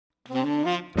Hello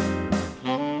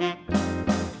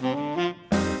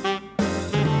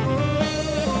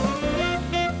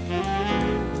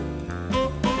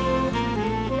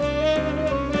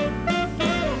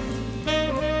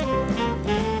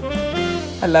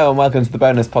and welcome to the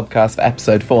bonus podcast for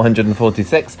episode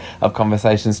 446 of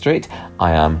Conversation Street.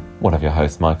 I am one of your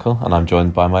hosts, Michael, and I'm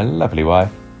joined by my lovely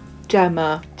wife,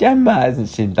 Gemma. Gemma, isn't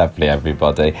she lovely,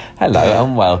 everybody? Hello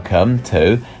and welcome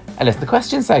to a Listen to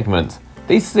Questions segment.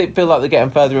 These feel like they're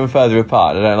getting further and further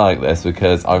apart. I don't like this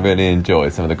because I really enjoy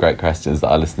some of the great questions that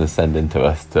our listeners send in to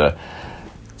us to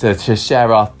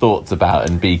share our thoughts about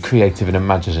and be creative and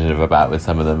imaginative about with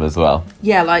some of them as well.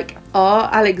 Yeah, like, are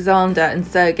Alexander and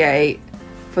Sergei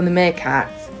from the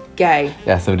Meerkats gay?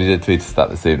 Yeah, somebody did tweet us that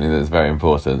this evening. That's very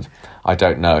important. I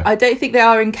don't know. I don't think they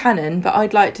are in canon, but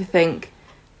I'd like to think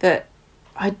that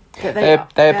they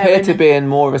appear to be in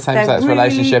more of a same-sex really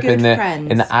relationship in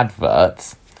the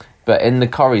adverts, but in the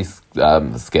Corrie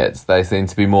skits, they seem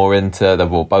to be more into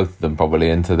both of them probably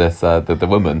into this the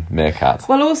woman meerkat.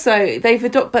 Well, also they've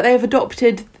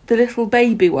adopted the little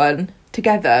baby one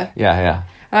together. Yeah.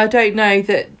 And I don't know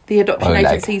that the adoption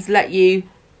agencies let you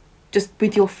just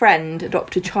with your friend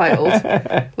adopt a child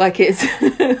like it's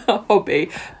a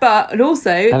hobby. And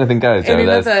also anything goes.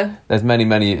 There's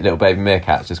many little baby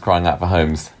meerkats just crying out for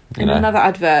homes. Another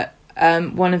advert,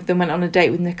 one of them went on a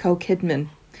date with Nicole Kidman,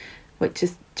 which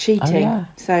is cheating. Oh, yeah.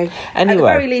 So anyway, at the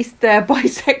very least, they're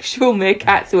bisexual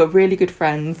meerkats who are really good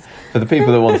friends. For the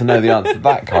people that want to know the answer to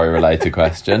that Corrie-related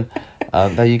question,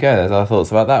 there you go. There's our thoughts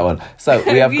about that one. So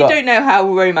we have. If you don't know how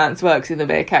romance works in the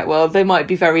meerkat world, they might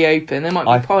be very open. They might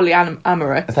be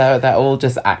polyamorous. They're all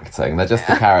just acting. They're just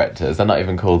the characters. They're not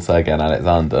even called Sergei and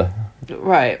Alexander.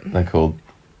 Right. They're called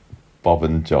Bob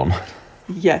and John.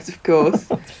 Yes, of course.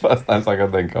 That's the first names I can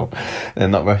think of. They're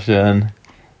not Russian.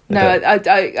 No,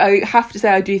 I have to say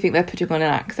I do think they're putting on an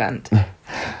accent.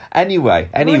 Anyway.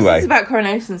 This is about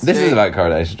Coronation Street. This is about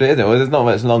Coronation Street, isn't it? Well, there's not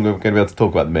much longer we're going to be able to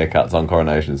talk about the meerkats on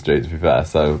Coronation Street, to be fair,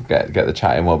 so get the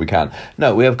chat in while we can.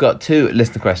 No, we have got two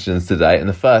listener questions today, and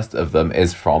the first of them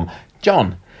is from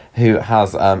John, who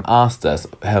has asked us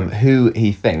who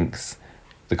he thinks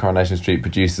the Coronation Street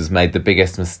producers made the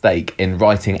biggest mistake in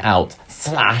writing out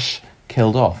 /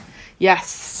 killed off.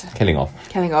 Yes. Killing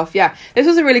off, yeah. This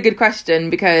was a really good question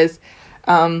because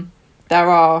there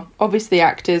are obviously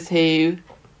actors who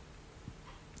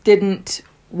didn't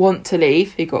want to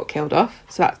leave who got killed off,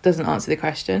 so that doesn't answer the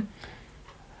question.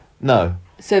 No.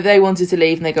 So they wanted to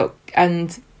leave and they got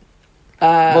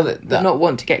not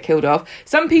want to get killed off.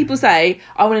 Some people say,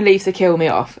 I want to leave, so kill me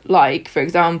off. Like, for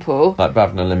example... Like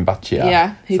Bhavna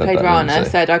Limbachia. Who played Rana,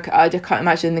 said, I can't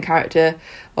imagine the character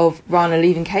of Rana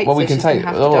leaving Kate, well, we can take...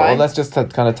 Well, let's just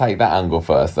kind of take that angle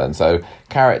first then. So,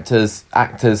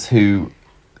 actors who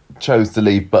chose to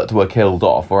leave but were killed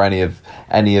off, or any of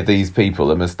these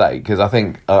people a mistake? Because I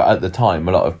think at the time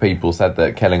a lot of people said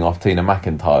that killing off Tina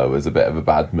McIntyre was a bit of a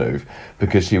bad move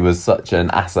because she was such an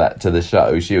asset to the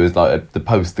show. She was like the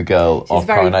poster girl of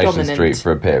Coronation Street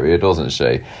for a period, wasn't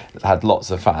she? Had lots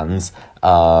of fans.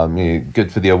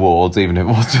 Good for the awards, even if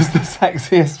it was just the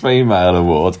sexiest female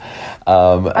award.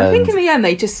 I think in the end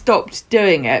they just stopped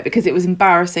doing it because it was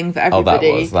embarrassing for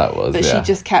everybody. That was. But yeah. She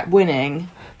just kept winning.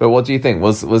 But what do you think?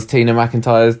 Was Tina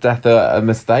McIntyre's death a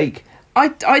mistake?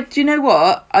 Do you know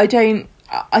what? I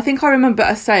think I remember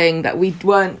us saying that we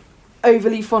weren't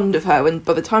overly fond of her, and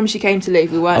by the time she came to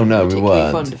leave, we weren't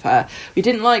particularly fond of her. We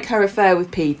didn't like her affair with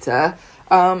Peter.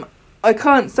 I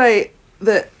can't say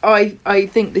that I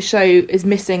think the show is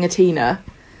missing a Tina.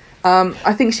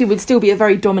 I think she would still be a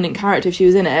very dominant character if she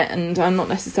was in it, and I'm not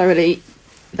necessarily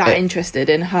that interested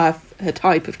in her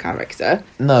type of character.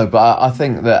 No, but I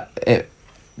think that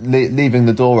leaving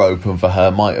the door open for her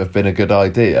might have been a good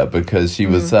idea because she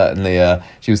was certainly a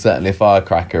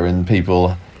firecracker and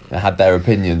people had their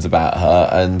opinions about her,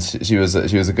 and she was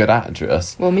a good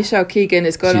actress. Well, Michelle Keegan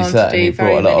has gone on to do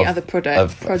very many other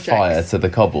projects. Fire to the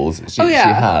cobbles. She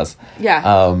has.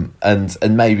 Yeah. And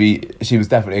maybe she was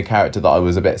definitely a character that I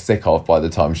was a bit sick of by the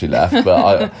time she left,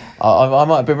 but I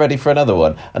might have been ready for another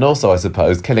one. And also, I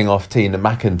suppose, killing off Tina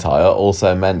McIntyre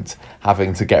also meant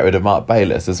having to get rid of Mark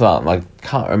Bayliss as well. And I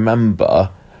can't remember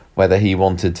whether he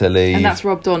wanted to leave. And that's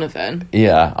Rob Donovan.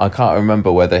 Yeah, I can't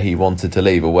remember whether he wanted to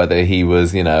leave or whether he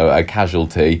was, a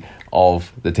casualty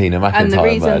of the Tina McIntyre murder storyline. And the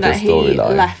reason that he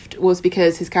left was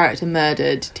because his character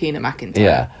murdered Tina McIntyre.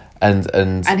 Yeah,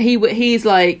 and he's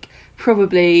like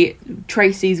probably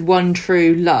Tracy's one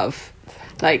true love.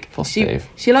 Like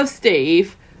she loves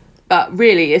Steve, but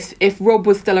really, if Rob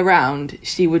was still around,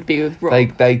 she would be with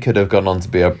Rob. They could have gone on to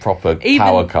be a proper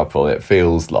power couple. It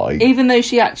feels like, even though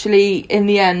she actually in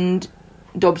the end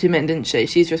dobbed him in, didn't she?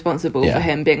 She's responsible for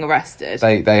him being arrested.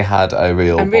 They had a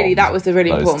real and really bond, that was a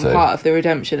really important part of the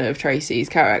redemption of Tracy's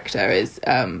character, is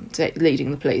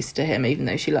leading the police to him even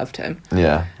though she loved him.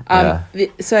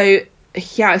 So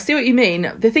I see what you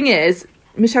mean. The thing is,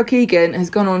 Michelle Keegan has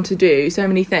gone on to do so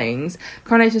many things.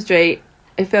 Coronation Street,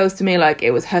 it feels to me like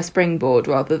it was her springboard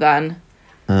rather than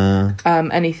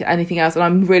anything else, and I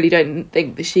really don't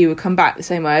think that she would come back the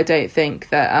same way. I don't think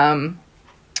that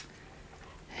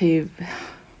who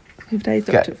played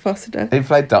Dr. Foster? Who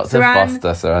played Dr. Foster?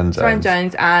 Suranne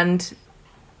Jones and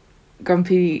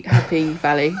Grumpy Happy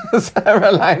Valley.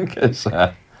 Sarah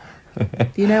Lancashire.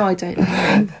 You know I don't know.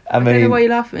 I don't know why you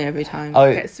laugh at me every time.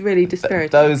 It's really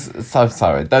dispiriting.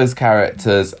 Those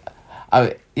characters.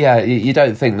 You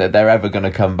don't think that they're ever going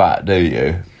to come back, do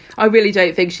you? I really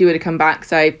don't think she would have come back,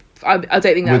 so I don't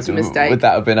think that was a mistake. Would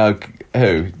that have been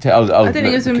who? I don't think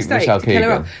it was a mistake to kill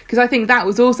her off, because I think that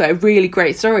was also a really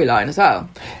great storyline as well.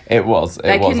 It was.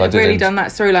 They couldn't have really done that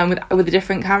storyline with a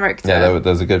different character. Yeah,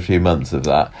 there's a good few months of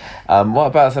that. What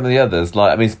about some of the others?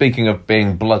 Speaking of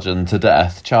being bludgeoned to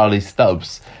death, Charlie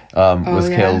Stubbs was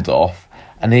killed off,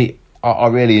 and I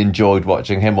really enjoyed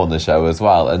watching him on the show as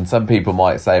well. And some people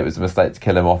might say it was a mistake to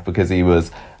kill him off because he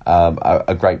was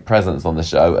a great presence on the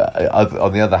show.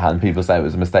 On the other hand, people say it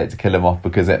was a mistake to kill him off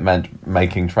because it meant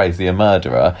making Tracy a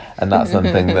murderer, and that's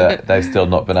something that they've still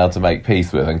not been able to make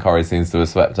peace with, and Corrie seems to have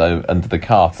swept under the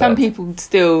carpet. Some people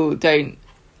still don't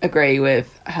agree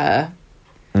with her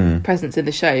presence in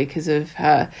the show because of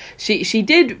her. She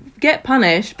did get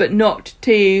punished, but not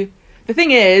to... The thing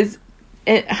is,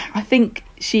 I think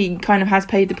she kind of has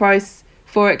paid the price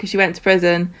for it because she went to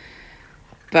prison,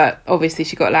 but obviously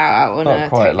she got let out on a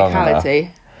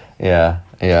technicality. Yeah.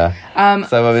 Go on. I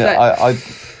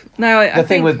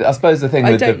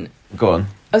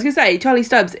was going to say, Charlie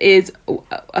Stubbs is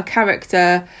a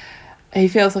character who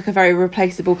feels like a very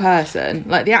replaceable person.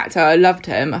 Like, the actor, I loved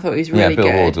him. I thought he was really good.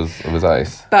 Yeah, Bill Ward was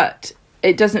ace. But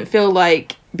it doesn't feel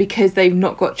like, because they've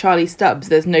not got Charlie Stubbs,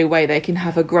 there's no way they can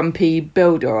have a grumpy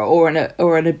builder or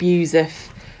an abusive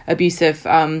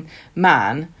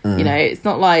man. You know, it's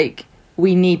not like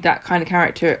we need that kind of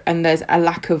character and there's a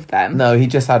lack of them. No, he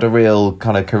just had a real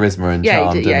kind of charisma and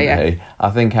charm, didn't he? I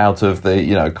think out of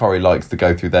the, Corrie likes to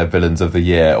go through their villains of the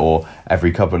year or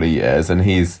every couple of years, and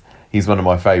he's one of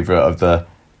my favourite of the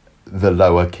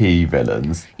lower key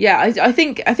villains. Yeah, I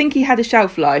think he had a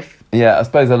shelf life. Yeah, I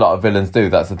suppose a lot of villains do.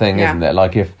 That's the thing, isn't it?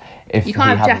 Like, if he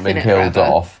hadn't been killed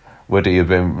off, would he have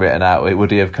been written out?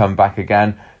 Would he have come back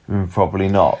again? Probably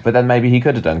not. But then maybe he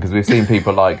could have done, because we've seen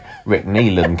people like Rick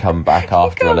Neelan come back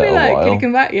after a little while. Could he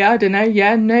come back? Yeah, I don't know.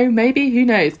 Yeah, no, maybe. Who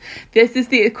knows? This is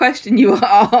the question you were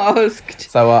asked.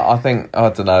 So I think, I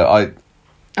don't know.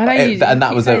 And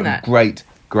that was a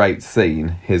great scene,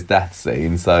 his death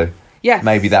scene. So... Yes.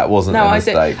 Maybe that wasn't a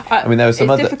mistake. I mean, there was some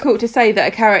It's difficult to say that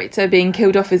a character being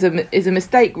killed off is a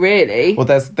mistake, really. Well,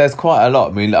 there's quite a lot.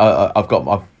 I mean, I've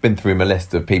been through my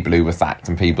list of people who were sacked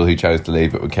and people who chose to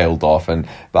leave but were killed off and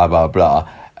blah blah blah.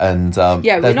 And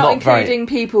we're not including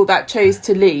people that chose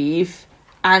to leave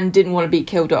and didn't want to be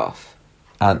killed off.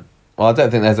 And I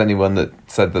don't think there's anyone that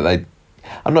said that they.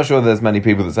 I'm not sure there's many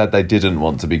people that said they didn't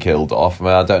want to be killed off. I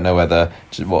mean, I don't know whether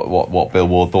what Bill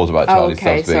Ward thought about Charlie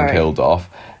Stubbs being killed off.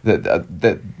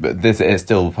 This is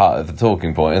still part of the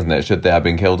talking point, isn't it? Should they have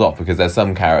been killed off? Because there's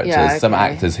some characters, some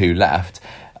actors who left,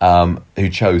 who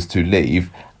chose to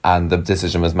leave, and the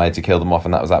decision was made to kill them off,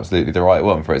 and that was absolutely the right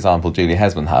one. For example, Julie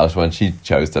Hesmondhalgh, when she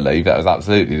chose to leave, that was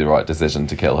absolutely the right decision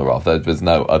to kill her off. There was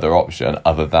no other option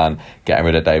other than getting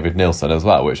rid of David Nielsen as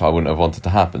well, which I wouldn't have wanted to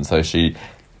happen. So she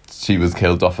was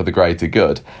killed off for the greater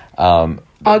good.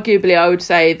 Arguably, I would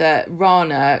say that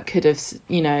Rana could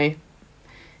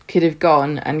have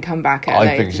gone and come back at a later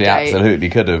date. I think she absolutely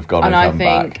could have gone and come back. And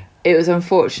I think it was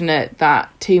unfortunate that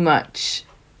too much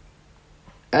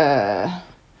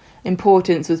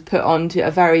importance was put onto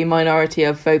a very minority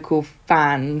of vocal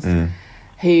fans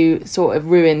who sort of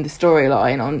ruined the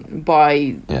storyline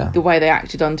by the way they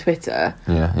acted on Twitter.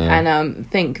 And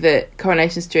think that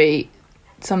Coronation Street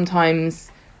sometimes...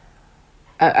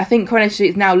 I think Coronation Street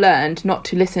has now learned not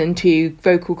to listen to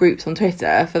vocal groups on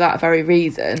Twitter for that very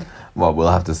reason. Well,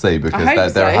 we'll have to see,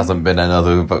 because there hasn't been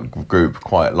another group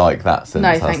quite like that since.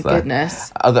 No, thank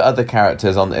goodness. Other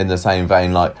characters in the same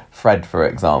vein, like Fred, for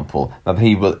example. Now,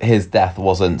 his death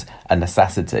wasn't a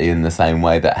necessity in the same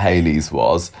way that Hayley's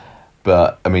was,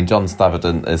 but I mean, John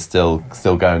Stavridon is still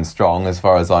going strong, as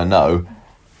far as I know.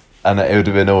 And it would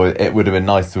have been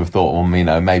nice to have thought,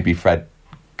 well, maybe Fred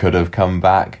could have come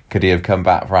back. Could he have come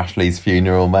back for Ashley's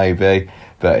funeral? Maybe,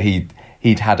 but he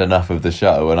he'd had enough of the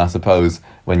show. And I suppose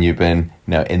when you've been,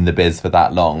 in the biz for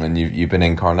that long, and you've been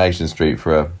in Coronation Street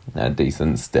for a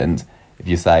decent stint, if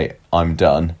you say I'm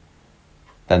done,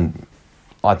 then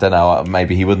I don't know,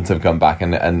 maybe he wouldn't have come back.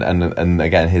 And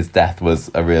again, his death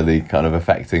was a really kind of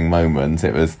affecting moment.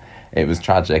 It was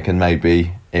tragic, and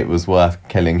maybe it was worth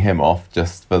killing him off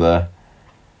just for the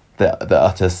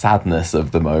utter sadness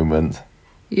of the moment.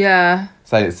 Yeah.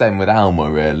 So same with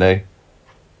Alma, really.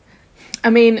 I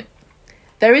mean,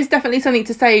 there is definitely something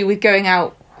to say with going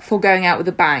out with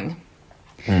a bang.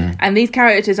 And these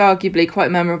characters are arguably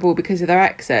quite memorable because of their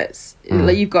exits.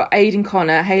 Like, you've got Aidan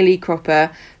Connor, Hayley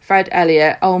Cropper, Fred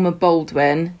Elliott, Alma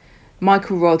Baldwin,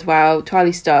 Michael Rodwell,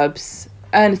 Charlie Stubbs,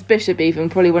 Ernest Bishop, even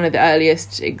probably one of the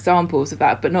earliest examples of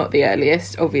that, but not the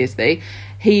earliest, obviously.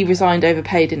 He resigned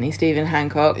overpaid, didn't he, Stephen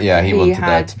Hancock? Yeah, he wanted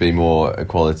there to be more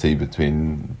equality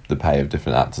between the pay of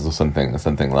different actors or something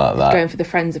like that. Going for the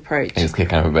Friends approach. He was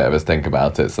kicking up a bit of a stink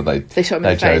about it, so they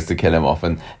chose to kill him off,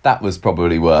 and that was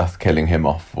probably worth killing him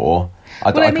off for.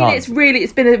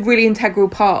 It's been a really integral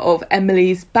part of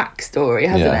Emily's backstory,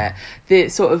 hasn't it? The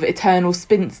sort of eternal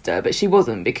spinster, but she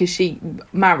wasn't, because she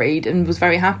married and was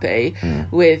very happy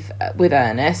with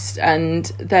Ernest, and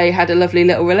they had a lovely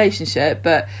little relationship,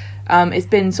 but it's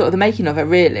been sort of the making of her,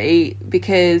 really,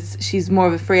 because she's more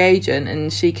of a free agent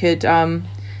and she could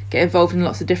get involved in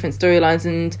lots of different storylines,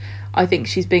 and I think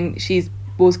she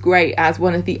was great as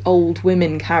one of the old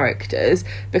women characters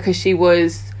because she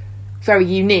was very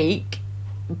unique,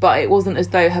 but it wasn't as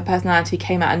though her personality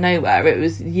came out of nowhere. It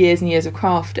was years and years of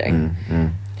crafting.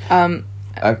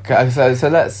 Okay, so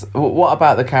let's. What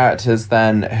about the characters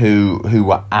then who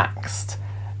were axed,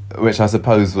 which I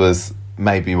suppose was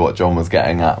maybe what John was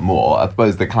getting at more. I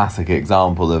suppose the classic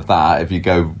example of that, if you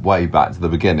go way back to the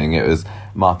beginning, it was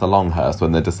Martha Longhurst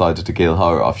when they decided to kill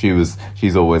her off.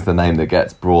 She's always the name that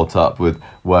gets brought up with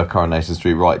were Coronation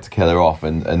Street right to kill her off,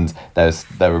 and there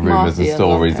were rumours and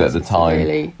stories at the time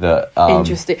really that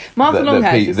interesting. Martha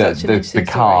Longhurst is such an interesting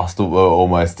the cast were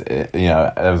almost,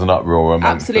 there was an uproar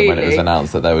amongst them when it was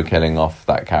announced that they were killing off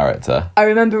that character. I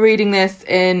remember reading this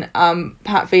in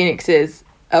Pat Phoenix's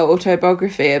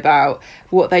autobiography about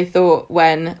what they thought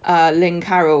when Lynn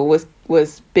Carroll was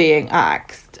being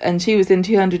axed, and she was in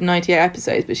 298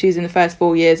 episodes, but she was in the first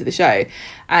 4 years of the show,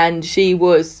 and she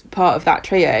was part of that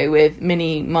trio with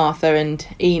Minnie, Martha and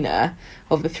Ina,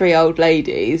 of the three old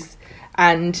ladies.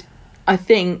 And I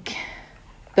think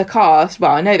the cast,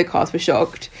 I know the cast were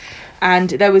shocked, and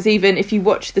there was even, if you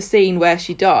watch the scene where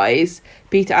she dies,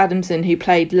 Peter Adamson, who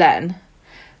played Len,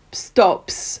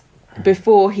 stops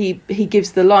before he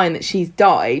gives the line that she's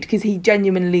died, because he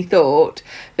genuinely thought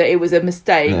that it was a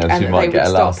mistake, and she might get a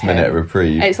last minute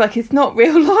reprieve. It's like, it's not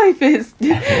real life. It's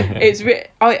the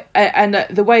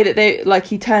way that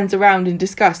he turns around in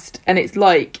disgust, and it's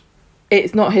like,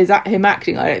 it's not him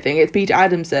acting. I don't think it's Peter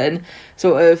Adamson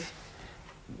sort of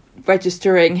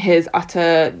registering his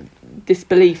utter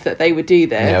disbelief that they would do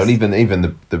this. Yeah, and even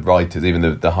the writers,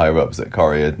 even the higher ups at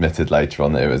Corrie admitted later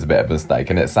on that it was a bit of a mistake,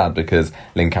 and it's sad because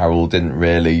Lynn Carroll didn't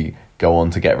really go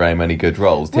on to get very many good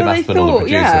roles. Tim Aspinall, the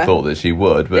producer, thought that she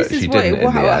would, but she didn't in the end.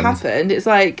 What happened? It's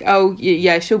like, oh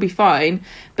yeah, she'll be fine,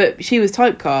 but she was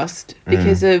typecast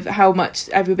because of how much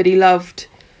everybody loved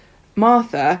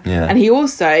Martha. And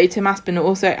Tim Aspinall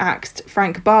also axed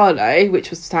Frank Barlow, which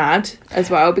was sad as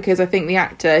well, because I think the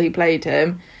actor who played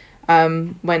him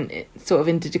went sort of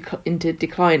into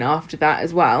decline after that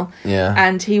as well.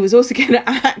 And he was also going to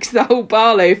axe the whole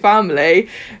Barlow family,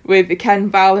 with Ken,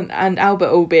 Val and Albert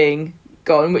all being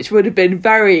gone, which would have been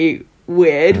very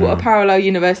weird. What a parallel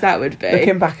universe that would be.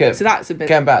 Looking back at, so that's a bit,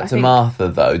 going back to Martha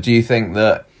though, do you think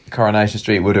that Coronation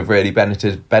Street would have really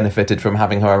benefited from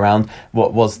having her around?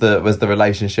 What was the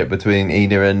relationship between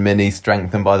Ina and Minnie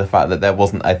strengthened by the fact that there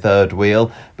wasn't a third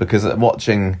wheel? Because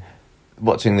watching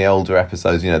the older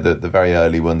episodes, the very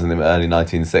early ones in the early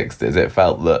 1960s, it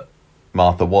felt that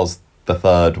Martha was the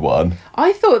third one.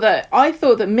 I thought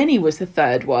that Minnie was the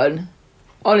third one.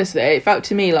 Honestly, it felt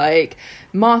to me like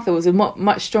Martha was a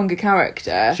much stronger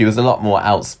character. She was a lot more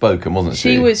outspoken, wasn't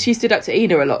she? She stood up to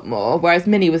Ina a lot more, whereas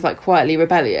Minnie was like quietly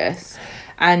rebellious.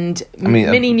 And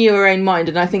Minnie knew her own mind,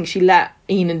 and I think she let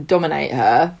Ina dominate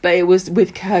her, but it was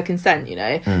with her consent,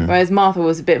 Whereas Martha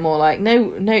was a bit more like,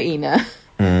 no, Ina.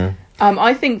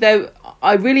 I think though,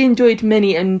 I really enjoyed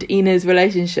Minnie and Ina's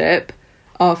relationship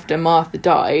after Martha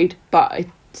died, but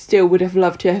still would have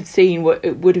loved to have seen what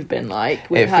it would have been like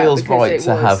with her. It feels right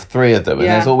to have three of them, and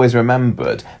there's always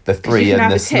remembered the three in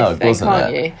the snug,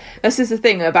 wasn't it? You? That's just the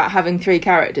thing about having three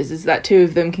characters, is that two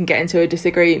of them can get into a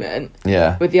disagreement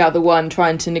with the other one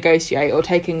trying to negotiate or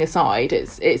taking a side.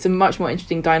 It's a much more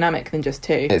interesting dynamic than just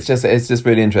two. It's just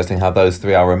really interesting how those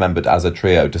three are remembered as a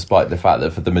trio, despite the fact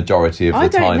that for the majority of the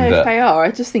time... I don't know if they are.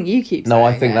 I just think you keep saying No,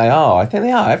 I think they are. I think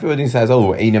they are. Everybody says,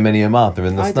 oh, Ina, Minnie and Martha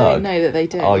in the snug. I don't know that they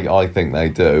do. I think they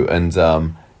do. And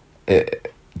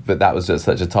but that was just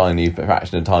such a tiny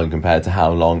fraction of time compared to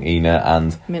how long Ina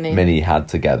and Minnie had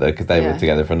together, because they were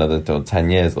together for another 10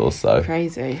 years or so.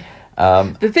 Crazy.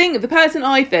 The person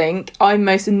I think I'm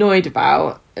most annoyed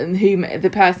about, and the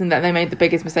person that they made the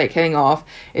biggest mistake killing off,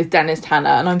 is Dennis Tanner,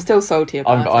 and I'm still salty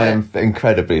about it. I am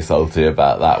incredibly salty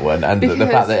about that one, and the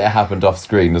fact that it happened off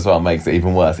screen as well makes it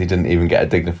even worse. He didn't even get a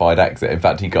dignified exit. In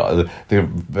fact, he got the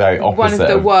very opposite one of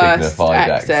the worst dignified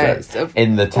exits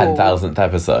in the 10,000th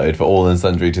episode, for all and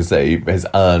sundry to see. His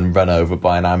urn run over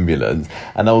by an ambulance,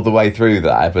 and all the way through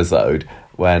that episode,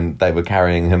 when they were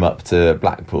carrying him up to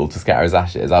Blackpool to scatter his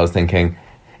ashes, I was thinking,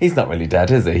 he's not really dead,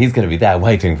 is he? He's going to be there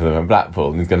waiting for them in Blackpool,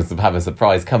 and he's going to have a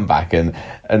surprise comeback, and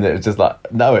it was just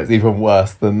like, no, it's even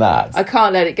worse than that. I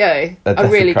can't let it go. I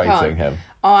really can't. Him.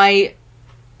 I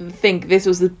think this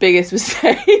was the biggest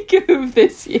mistake of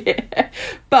this year.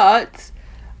 But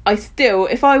I still,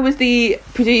 if I was the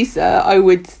producer,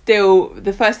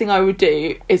 the first thing I would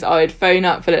do is I would phone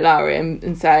up Philip Lowry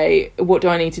and say, what do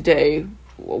I need to do?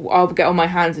 I'll get on my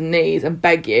hands and knees and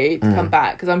beg you to come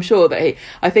back, because I'm sure that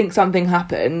I think something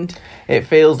happened. It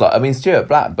feels like, I mean, Stuart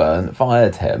Blackburn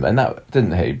fired him, and that,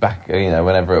 didn't he, back,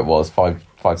 whenever it was,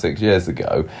 5-6 years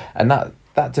ago, and that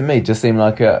to me just seemed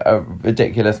like a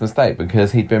ridiculous mistake,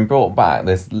 because he'd been brought back,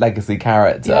 this legacy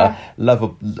character,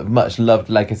 much loved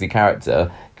legacy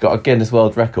character, got a Guinness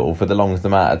World Record for the longest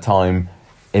amount of time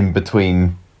in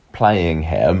between playing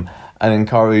him, and then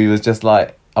Corey was just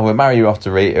like, I'm going to marry you off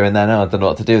to Rita, and then I don't know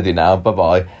what to do with you now,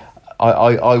 bye-bye.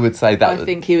 I would say that... I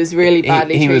think he was really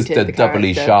badly treated, he was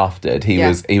doubly shafted. He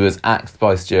was axed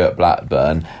by Stuart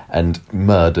Blackburn and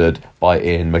murdered by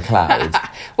Ian McLeod.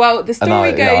 Well, the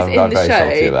story goes in the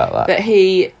show that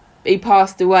he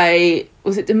passed away,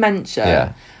 was it dementia?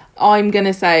 Yeah. I'm going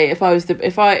to say,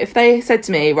 if they said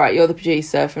to me, right, you're the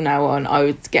producer from now on, I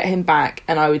would get him back,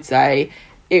 and I would say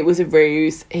it was a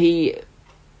ruse.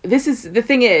 The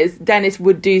thing is, Dennis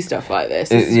would do stuff like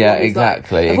this.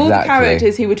 Exactly. Of all the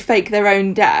characters who would fake their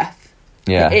own death,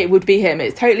 it would be him.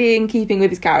 It's totally in keeping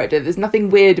with his character. There's nothing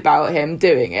weird about him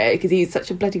doing it, because he's such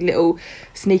a bloody little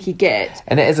sneaky git.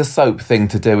 And it is a soap thing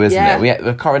to do, isn't it?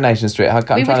 The Coronation Street, I'm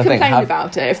trying to think... We would complain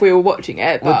about it if we were watching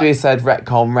it. Would we said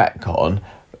retcon?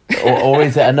 or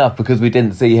is it enough because we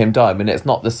didn't see him die? I mean, it's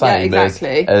not the same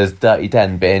as Dirty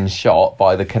Den being shot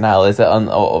by the canal, is it?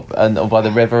 Or by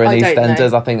the river in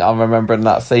EastEnders? I think I'm remembering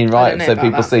that scene, right? So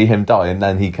people see him die, and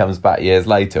then he comes back years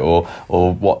later, or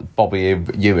what Bobby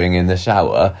Ewing in the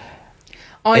shower.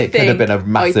 It could have been a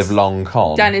massive long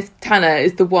con. Dennis Tanner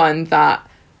is the one that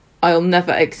I'll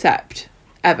never accept,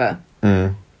 ever.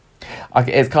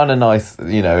 It's kind of nice,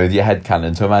 with your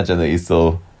headcanon, to imagine that he's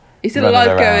still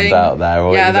alive, going out there,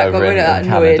 or he's over in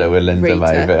Canada with Linda, Rita.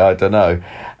 Maybe, I don't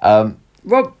know.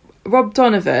 Rob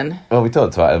Donovan. Well, we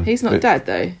talked about him. He's not dead,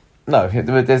 though. No,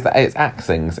 it's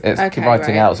axings. It's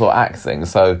writing out or axing.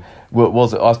 So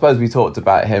I suppose we talked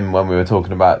about him when we were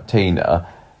talking about Tina.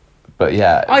 But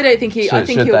yeah, I don't think I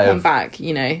think he'll come back.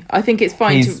 I think it's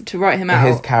fine to write him out.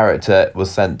 His character was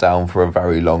sent down for a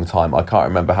very long time. I can't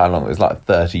remember how long. It was like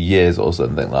 30 years or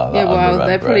something like that. Yeah, well,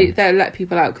 they'll let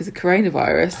people out because of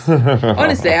coronavirus.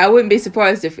 Honestly, I wouldn't be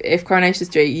surprised if Coronation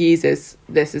Street uses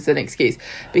this as an excuse,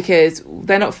 because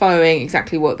they're not following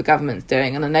exactly what the government's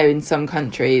doing. And I know in some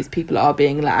countries people are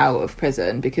being let out of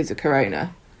prison because of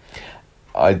corona.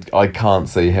 I can't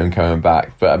see him coming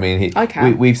back, but I mean, I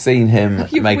can. We've seen him.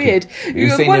 You're make weird.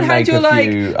 On one hand, you're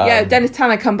like, Dennis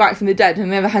Tanner come back from the dead, and on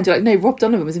the other hand, you're like, no, Rob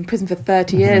Donovan was in prison for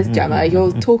 30 years, Gemma.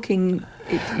 You're talking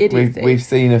idiocy. We've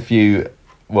seen a few.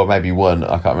 Well, maybe one.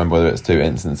 I can't remember whether it's two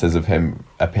instances of him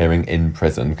appearing in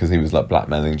prison, because he was like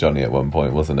blackmailing Johnny at one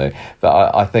point, wasn't he?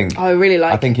 But I think I really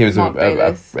like. I think he was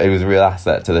he was a real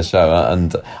asset to the show,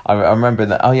 and I remember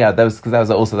that. Oh yeah, there was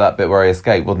also that bit where he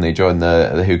escaped, wasn't he, during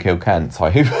the Who Killed Ken?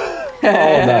 Sorry,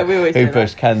 who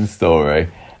pushed Ken's story.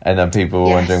 And then people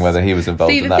were wondering whether he was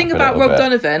involved in that. See, the thing about Rob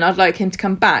Donovan, I'd like him to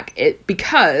come back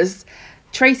because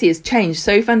Tracy has changed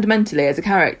so fundamentally as a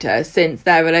character since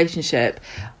their relationship.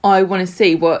 I want to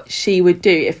see what she would do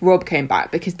if Rob came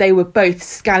back, because they were both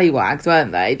scallywags,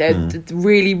 weren't they? They're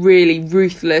really, really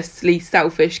ruthlessly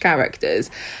selfish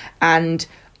characters. And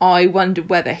I wondered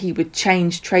whether he would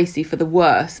change Tracy for the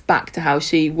worse back to how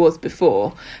she was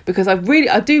before, because I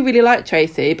do really like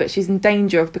Tracy, but she's in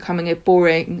danger of becoming a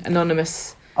boring,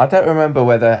 anonymous. I don't remember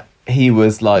whether he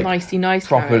was like nice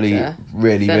properly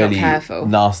really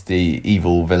nasty,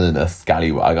 evil, villainous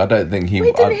scallywag. I don't think he.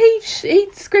 Wait, didn't he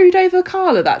screwed over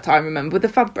Carla that time? Remember, with the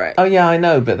fabric? Oh yeah, I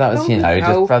know, but that was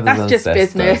just brothers that's and just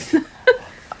sisters. Business.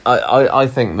 I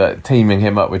think that teaming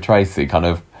him up with Tracy kind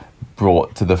of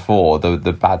brought to the fore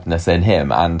the badness in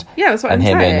him and that's what and I'm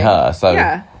him saying. in her. So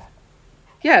yeah,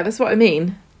 that's what I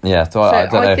mean. Yeah, so I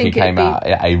don't know if he came out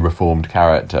a reformed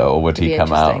character or would he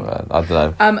come out. I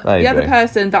don't know. The other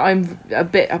person that I'm a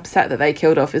bit upset that they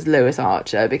killed off is Lewis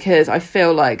Archer, because I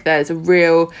feel like there's a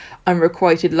real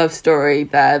unrequited love story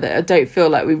there that I don't feel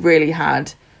like we really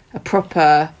had a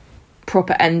proper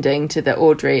ending to the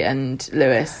Audrey and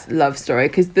Lewis love story,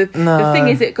 because the thing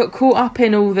is, it got caught up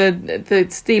in all the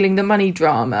stealing the money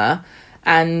drama,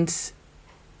 and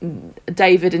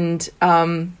David and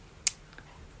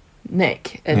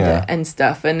Nick and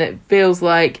stuff, and it feels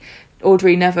like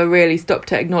Audrey never really stopped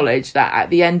to acknowledge that at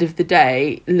the end of the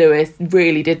day Lewis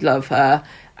really did love her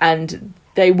and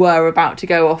they were about to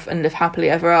go off and live happily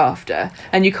ever after,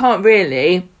 and you can't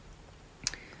really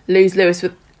lose Lewis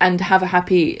and have a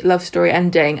happy love story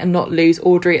ending and not lose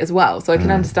Audrey as well. So I can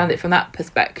understand it from that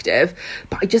perspective,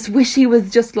 but I just wish he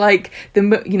was just like the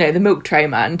milk tray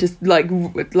man, just like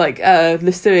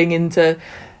lassoing into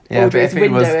Audrey's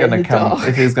window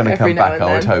if he was going to come back,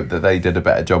 I would hope that they did a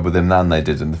better job with him than they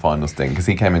did in the final sting, because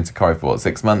he came into Corrie for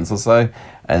 6 months or so,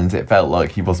 and it felt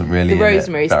like he wasn't really the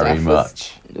Rosemary very stuff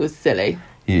much. Was silly.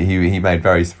 He made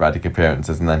very sporadic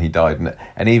appearances, and then he died.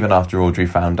 And even after Audrey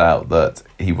found out that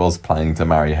he was planning to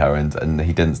marry her and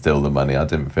he didn't steal the money, I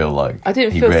didn't feel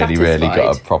really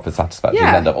got a proper satisfactory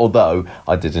end up. Although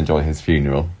I did enjoy his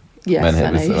funeral. Yes, when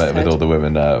it was with all the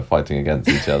women fighting against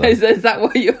each other. Is that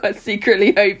what you are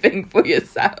secretly hoping for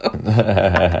yourself?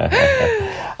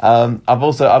 I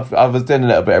was doing a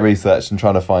little bit of research and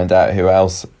trying to find out who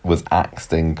else was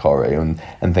axed in Corrie, and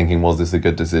thinking, was this a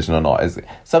good decision or not?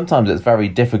 Sometimes it's very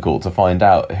difficult to find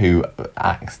out who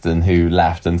axed and who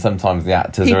left, and sometimes the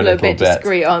actors People are a little bit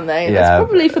discreet, aren't they? Yeah, that's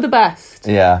probably for the best.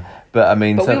 Yeah, but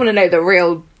we want to know the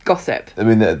real gossip. I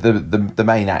mean, the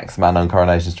main axe man on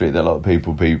Coronation Street that a lot of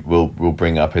people will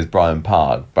bring up is Brian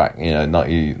Park, back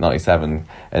 1997,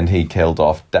 and he killed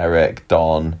off Derek,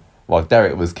 Don. Well,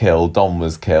 Derek was killed, Don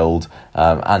was killed,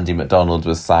 Andy McDonald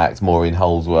was sacked, Maureen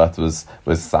Holdsworth was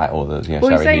sacked, or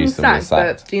Sherry Houston was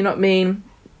sacked. But do you not mean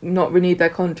not renewed their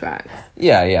contracts?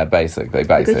 Yeah, basically.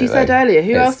 Because you said earlier,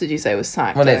 who else did you say was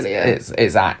sacked earlier?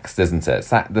 It's axed, isn't it?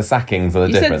 The sackings are the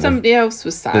different. You said somebody else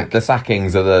was sacked. The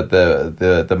sackings are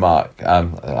the Mark.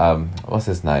 What's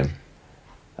his name?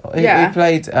 He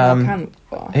played.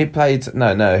 He played.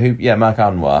 Mark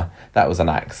Anwar. That was an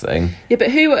axing. Yeah,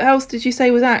 but who else did you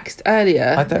say was axed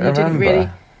earlier? I don't remember. Didn't really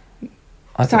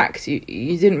sacked.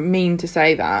 You didn't mean to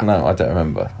say that. No, I don't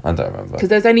remember. Because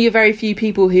there's only a very few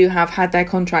people who have had their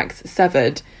contracts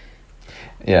severed.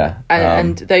 Yeah.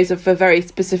 And those are for very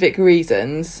specific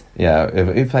reasons. Yeah.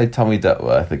 Who played Tommy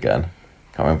Duckworth again?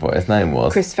 Can't remember what his name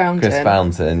was. Chris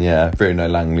Fountain, yeah. Bruno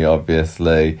Langley,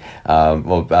 obviously.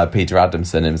 Peter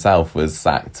Adamson himself was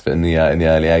sacked in the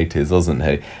early 80s, wasn't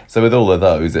he? So with all of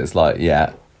those, it's like,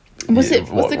 yeah. Was the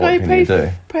guy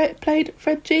who played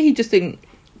Fred G? He just didn't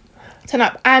turn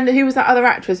up. And who was that other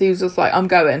actress who was just like, I'm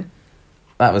going?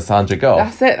 That was Sandra Gough.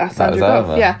 That's it. That's Sandra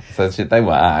Gough. Yeah. So they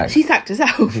were axed. She sacked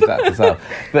herself.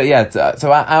 But yeah,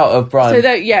 so out of Brian.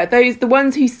 So the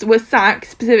ones who were sacked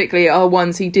specifically are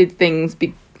ones who did things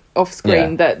off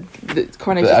screen that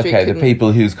Coronation Street couldn't. The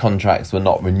people whose contracts were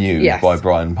not renewed by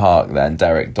Brian Park, then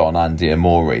Derek, Don, Andy, and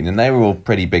Maureen, and they were all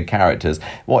pretty big characters.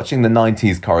 Watching the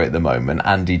 90s Corrie at the moment,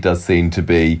 Andy does seem to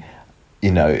be,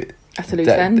 at a loose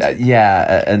end.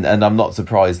 And I'm not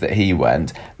surprised that he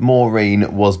went.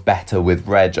 Maureen was better with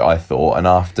Reg, I thought, and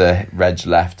after Reg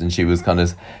left, and she was kind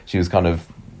of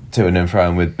to and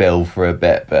fro with Bill for a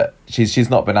bit, but she's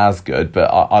not been as good. But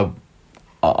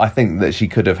I think that she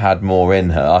could have had more in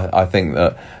her. I think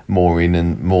that Maureen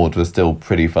and Maud were still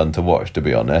pretty fun to watch, to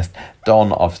be honest.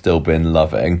 Don, I've still been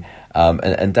loving,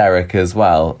 and Derek as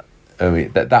well. I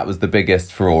mean, that was the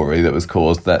biggest furore that was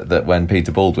caused that when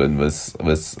Peter Baldwin was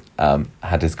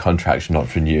had his contract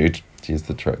not renewed, to use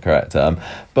the correct term,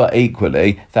 but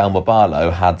equally Thelma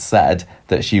Barlow had said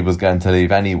that she was going to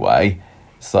leave anyway.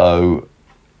 So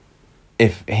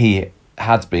if he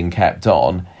had been kept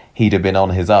on, he'd have been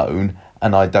on his own,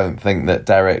 and I don't think that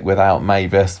Derek without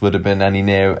Mavis would have been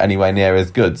anywhere near as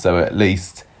good. So at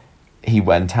least he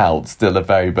went out still a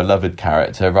very beloved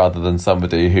character rather than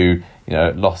somebody who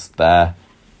lost their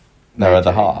their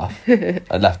other half,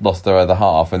 and lost their other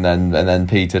half, and then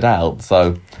petered out.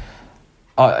 So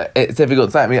it's difficult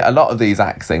to say. I mean, a lot of these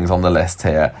axings on the list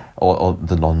here, or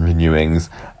the non-renewings,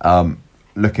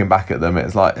 looking back at them,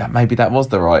 it's like maybe that was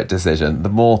the right decision. The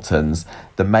Mortons,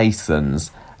 the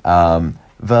Masons,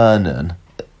 Vernon,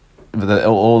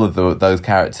 all of those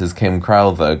characters Kim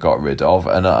Crowther got rid of,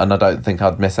 and I don't think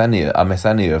I miss any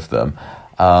of them.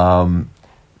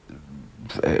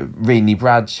 Renee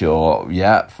Bradshaw,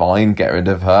 yeah, fine, get rid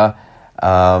of her.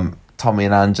 Tommy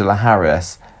and Angela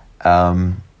Harris,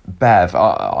 Bev,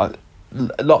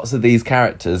 lots of these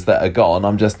characters that are gone.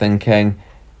 I'm just thinking,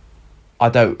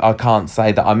 I can't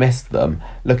say that I missed them.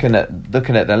 Looking at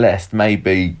the list,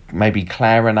 maybe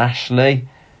Claire and Ashley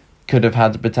could have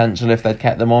had the potential if they'd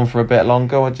kept them on for a bit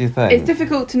longer. What do you think? It's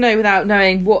difficult to know without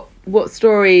knowing what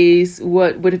stories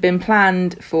would have been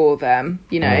planned for them,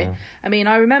 you know. I mean,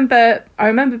 I remember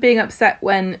being upset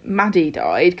when Maddie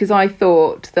died, because I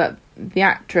thought that the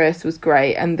actress was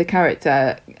great and the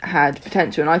character had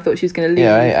potential, and I thought she was going to leave.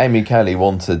 Yeah, Amy Kelly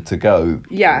wanted to go.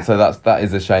 Yeah. So that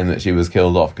is a shame that she was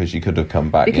killed off, because she could have come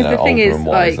back, because the thing older is, and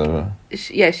wiser.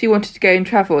 like, she wanted to go and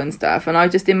travel and stuff, and I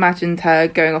just imagined her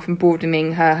going off and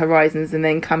broadening her horizons and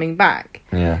then coming back.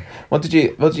 Yeah. What did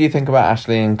you think about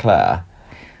Ashley and Claire?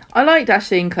 I liked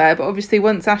Ashley and Claire, but obviously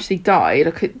once Ashley died,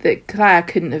 Claire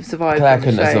couldn't have survived. Claire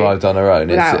couldn't have survived on her own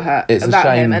without her. It's a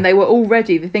shame. Him. And they were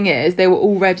already. The thing is, they were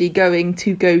already going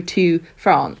to go to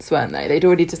France, weren't they? They'd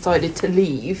already decided to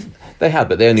leave. They had,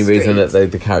 but the only reason that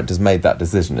the characters made that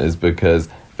decision is because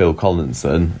Phil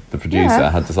Collinson, the producer,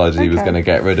 had decided he was going to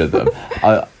get rid of them.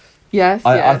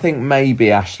 I think maybe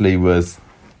Ashley was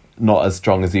not as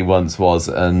strong as he once was,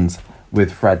 and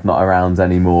with Fred not around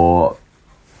anymore,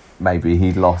 maybe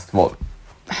he'd lost what,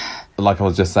 like I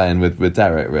was just saying with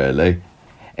Derek, really.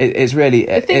 It's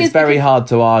very hard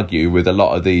to argue with a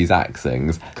lot of these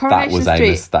axings. That was a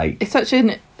mistake. It's such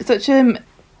an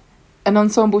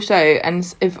ensemble show,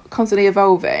 and constantly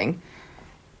evolving,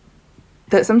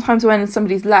 that sometimes when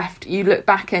somebody's left, you look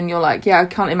back and you're like, yeah, I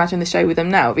can't imagine the show with them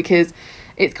now, because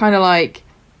it's kind of like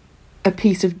a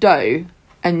piece of dough,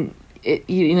 and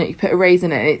you put a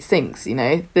raisin in it and it sinks,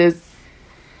 there's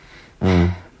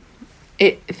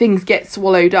things get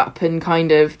swallowed up, and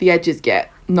kind of the edges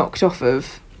get knocked off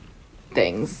of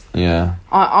things. Yeah.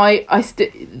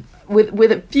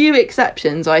 With a few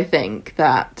exceptions, I think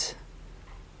that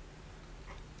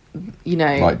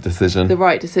the right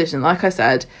decision. Like I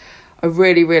said, I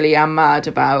really, really am mad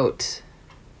about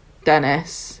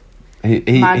Dennis. He's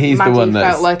Maddie the one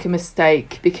that felt like a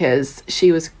mistake, because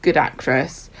she was a good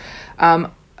actress.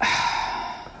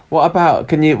 What about?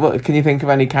 Can you think of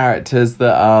any characters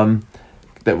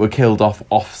that were killed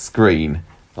off screen,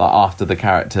 like after the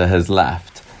character has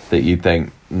left, that you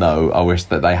think, no, I wish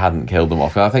that they hadn't killed them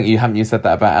off? I think you said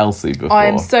that about Elsie before.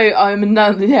 I mean,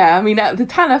 the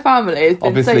Tanner family has been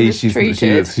obviously so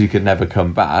mistreated. she could never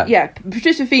come back. Yeah,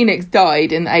 Patricia Phoenix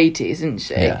died in the 80s, didn't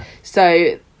she? Yeah.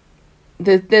 So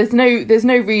there's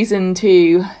no reason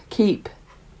to keep.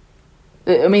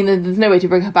 I mean, there's no way to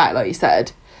bring her back, like you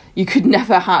said. You could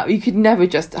never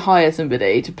just hire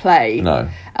somebody to play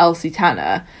Elsie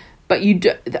Tanner, but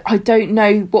I don't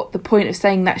know what the point of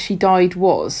saying that she died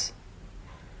was.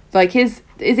 Like, is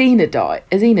Enid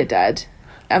dead?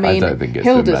 I mean, I don't think it's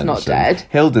Hilda's not dead.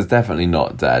 Hilda's definitely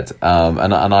not dead,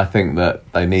 and I think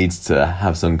that they need to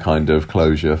have some kind of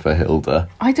closure for Hilda.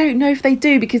 I don't know if they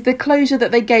do, because the closure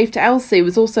that they gave to Elsie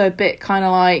was also a bit kind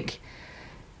of like,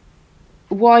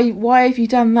 why have you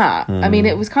done that? I mean,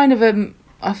 it was kind of a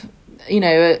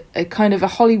kind of a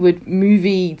Hollywood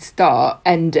movie star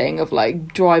ending of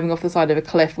like driving off the side of a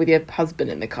cliff with your husband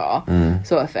in the car,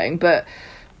 sort of thing. But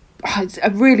it's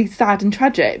really sad and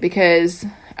tragic, because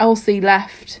Elsie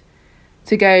left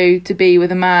to go to be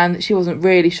with a man that she wasn't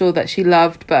really sure that she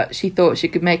loved, but she thought she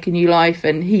could make a new life,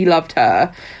 and he loved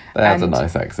her. They had a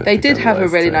nice exit. They did have a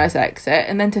really nice exit,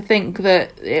 and then to think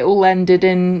that it all ended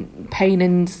in pain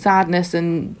and sadness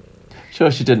and... Sure,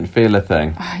 she didn't feel a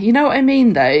thing. You know what I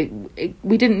mean, though?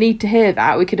 We didn't need to hear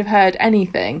that. We could have heard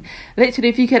anything. Literally,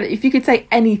 if you could say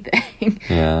anything,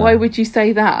 why would you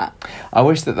say that? I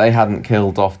wish that they hadn't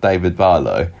killed off David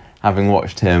Barlow, having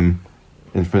watched him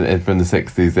from the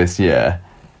 60s this year.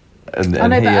 And he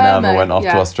and Irma went off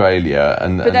to Australia.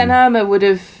 But then Irma would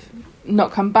have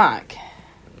not come back.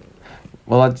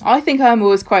 Well, I think Irma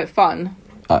was quite fun.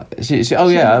 Irma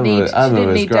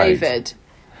was great. David.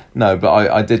 No, but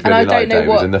I did really like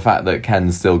David, and the fact that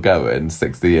Ken's still going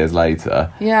 60 years later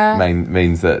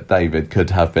means that David could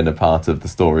have been a part of the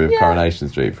story of Coronation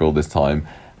Street for all this time.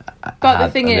 But the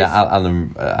thing is...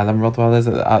 Alan Rothwell, is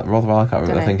it? Rothwell, I can't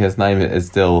remember. I think his name is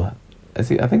still... Is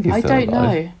he? I think he's still alive. I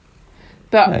don't know.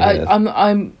 But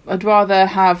I'd rather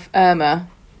have Irma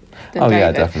than David.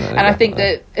 Yeah, definitely. And I think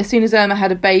that as soon as Irma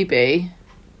had a baby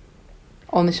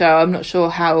on the show, I'm not sure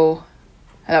how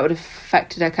that would have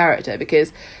affected her character,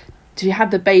 because she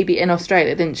had the baby in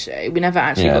Australia, didn't she? We never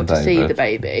actually got to see the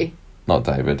baby. Not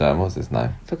David, what's his name?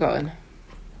 Forgotten.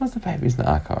 What's the baby's name?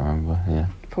 I can't remember, yeah.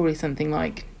 Probably something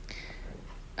like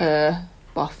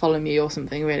Bartholomew or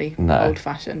something really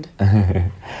old-fashioned.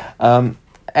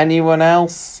 Anyone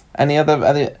else? Any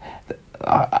other...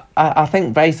 I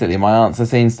think basically my answer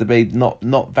seems to be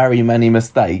not very many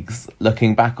mistakes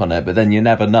looking back on it, but then you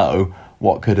never know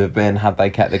what could have been had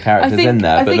they kept the characters in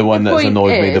there. But the one that's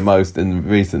annoyed me the most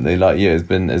recently, like you, has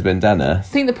been Dennis. I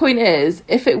think the point is,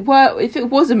 if it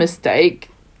was a mistake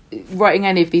writing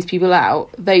any of these people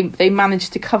out, they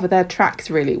managed to cover their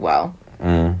tracks really well.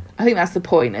 I think that's the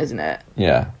point, isn't it?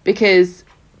 Yeah. Because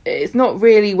it's not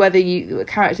really whether the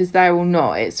character's there or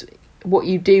not. It's what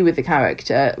you do with the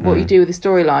character, what you do with the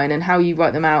storyline, and how you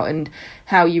write them out, and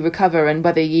how you recover, and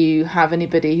whether you have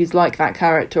anybody who's like that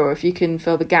character, or if you can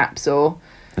fill the gaps, or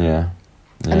and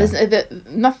there's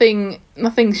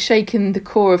nothing's shaken the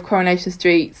core of Coronation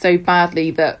Street so badly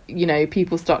that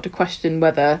people start to question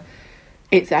whether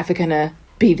it's ever gonna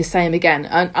be the same again.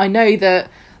 And I know that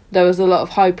there was a lot of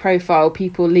high profile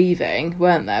people leaving,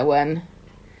 weren't there, when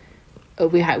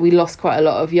we lost quite a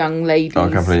lot of young ladies. A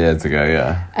couple of years ago,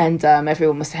 yeah. And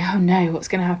everyone was saying, "Oh no, what's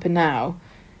going to happen now?"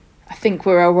 I think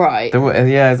we're all right.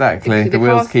 Yeah, exactly. The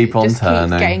wheels keep on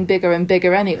turning. Keeps getting bigger and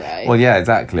bigger anyway. Well, yeah,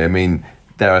 exactly. I mean,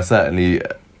 there are certainly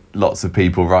lots of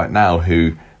people right now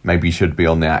who maybe should be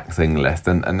on the axing list,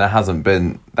 and there haven't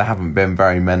been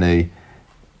very many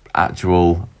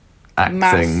actual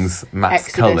axings,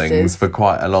 mass cullings for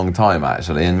quite a long time,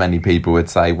 actually. And many people would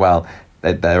say, well,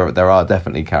 there are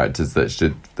definitely characters that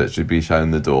should be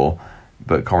shown the door,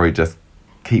 but Corrie just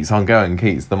keeps on going,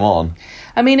 keeps them on.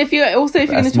 I mean, if you're going to talk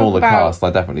about a smaller cast,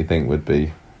 I definitely think would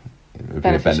be a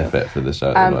benefit for the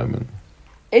show at the moment.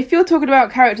 If you're talking about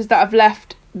characters that have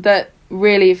left that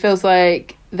really feels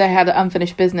like they had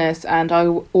unfinished business, and I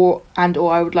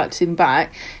would like to see them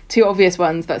back, two obvious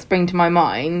ones that spring to my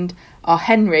mind are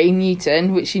Henry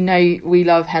Newton, which we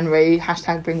love Henry,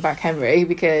 # bring back Henry,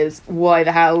 because why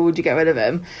the hell would you get rid of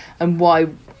him? And why?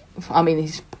 I mean,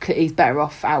 he's better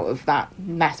off out of that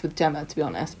mess with Gemma, to be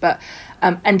honest. But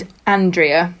and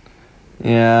Andrea.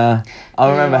 Yeah,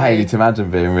 I remember Hayley Temajan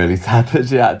being really sad that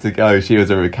she had to go. She was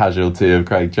a casualty of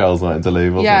Craig Charles wanting to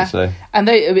leave, wasn't she? And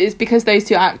it's because those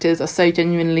two actors are so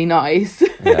genuinely nice.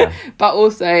 Yeah. But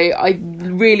also, I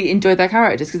really enjoyed their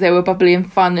characters because they were bubbly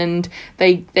and fun, and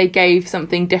they gave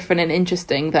something different and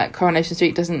interesting that Coronation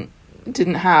Street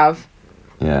didn't have.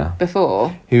 Yeah.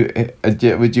 Before. Who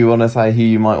would you want to say who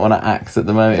you might want to axe at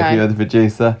the moment if you were the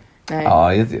producer? No.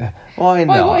 Oh, why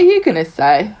not? What are you going to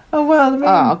say? Oh, well, I mean...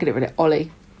 I'll get rid of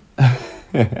Ollie.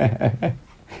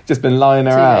 Just been lying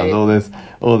around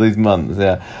all these months,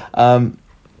 yeah.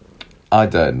 I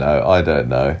don't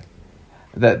know.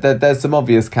 There's some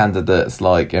obvious candidates,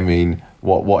 like, I mean,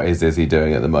 what is Izzy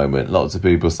doing at the moment? Lots of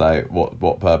people say,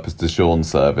 what purpose does Sean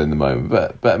serve in the moment?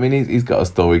 But I mean, he's got a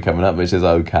story coming up, which is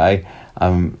okay.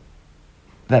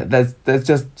 There's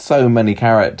just so many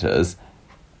characters.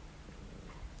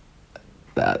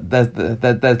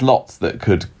 There's lots that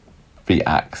could be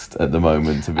axed at the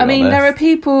moment, to be honest. I mean, there are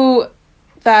people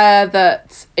there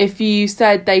that if you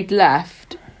said they'd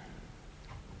left,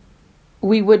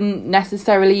 we wouldn't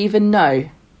necessarily even know.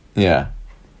 Yeah.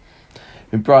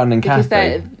 Brian and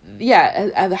Kathy.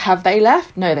 Have they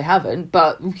left? No, they haven't.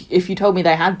 But if you told me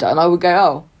they had done, I would go,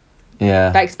 oh. Yeah.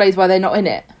 That explains why they're not in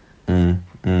it.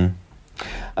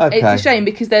 Okay. It's a shame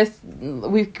because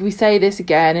we say this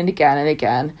again and again and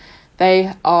again.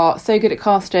 They are so good at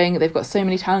casting. They've got so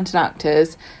many talented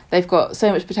actors. They've got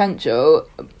so much potential.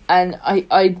 And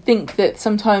I think that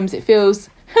sometimes it feels...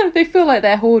 they feel like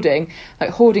they're hoarding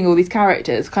all these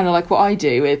characters, kind of like what I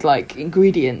do with like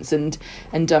ingredients and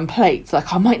plates.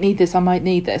 Like, I might need this.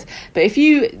 But if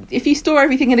you store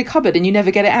everything in a cupboard and you never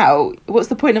get it out, what's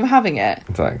the point of having it?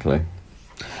 Exactly.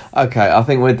 Okay, I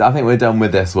think we're done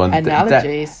with this one.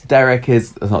 Analogies. Derek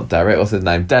is not Derek. What's his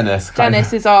name? Dennis.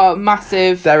 Dennis is our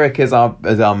massive. Derek is our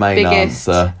main biggest,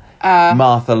 answer.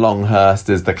 Martha Longhurst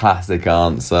is the classic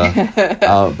answer.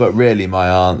 But really,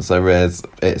 my answer is,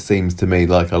 it seems to me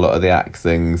like a lot of the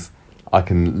axings,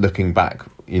 looking back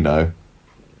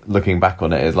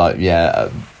on it, is like,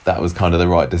 that was kind of the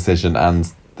right decision,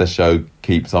 and the show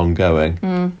keeps on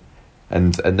going.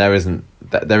 And there isn't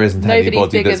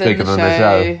anybody that's bigger than the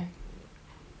show.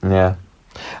 Yeah.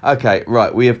 Okay,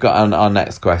 right. We have got our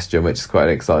next question, which is quite an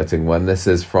exciting one. This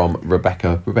is from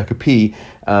Rebecca P,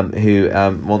 who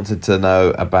wanted to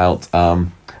know about.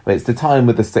 It's the time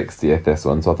with the 60th. This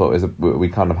one, so I thought we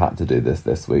kind of had to do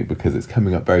this week because it's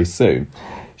coming up very soon.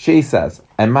 She says,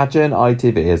 imagine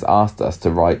ITV has asked us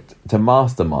to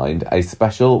mastermind a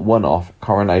special one-off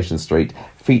Coronation Street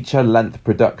feature-length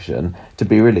production to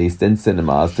be released in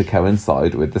cinemas to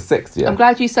coincide with the 60th. I'm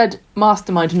glad you said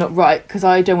mastermind and not write, because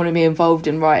I don't want to be involved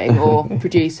in writing or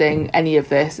producing any of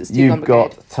this. It's too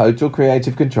complicated. Got total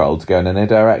creative control to go in any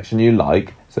direction you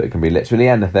like. So it can be literally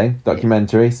anything.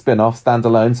 Documentary, spin-off,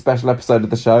 standalone, special episode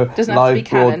of the show, live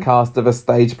broadcast of a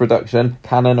stage production,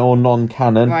 canon or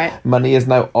non-canon. Right. Money is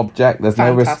no object. There's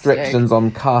no restrictions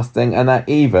on casting, and they're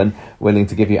even willing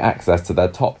to give you access to their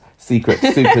top secret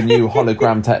super new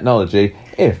hologram technology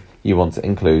if you want to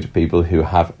include people who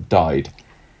have died.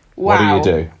 Wow. What do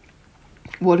you do?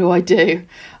 What do I do?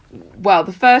 Well,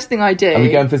 the first thing I do... Are we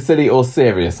going for silly or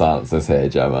serious answers here,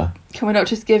 Gemma? Can we not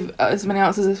just give as many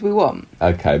answers as we want?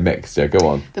 Okay, mixture. Go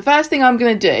on. The first thing I'm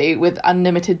going to do with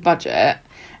unlimited budget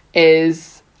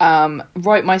is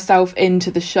write myself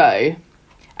into the show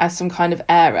as some kind of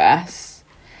heiress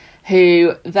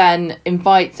who then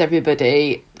invites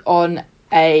everybody on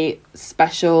a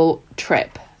special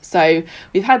trip. So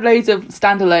we've had loads of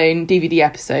standalone DVD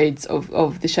episodes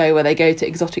of the show where they go to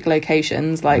exotic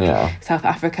locations like South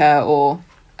Africa or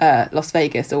Las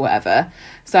Vegas or whatever.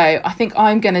 So I think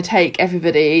I'm going to take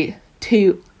everybody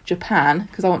to Japan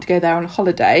because I want to go there on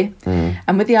holiday.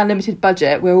 And with the unlimited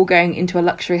budget, we're all going into a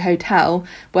luxury hotel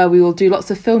where we will do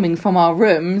lots of filming from our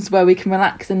rooms where we can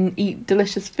relax and eat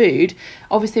delicious food.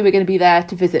 Obviously, we're going to be there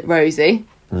to visit Rosie.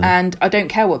 And I don't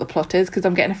care what the plot is because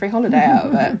I'm getting a free holiday out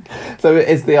of it. So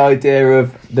is the idea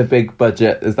of the big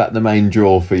budget, is that the main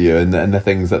draw for you and the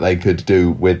things that they could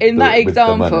do with the money?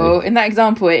 In that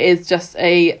example, it is just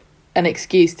an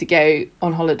excuse to go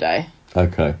on holiday.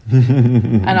 Okay.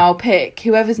 And I'll pick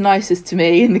whoever's nicest to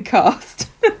me in the cast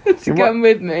to come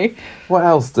with me. What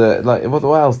else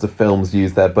do films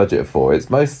use their budget for? It's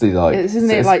mostly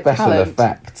special talent.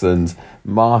 effects and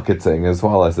marketing as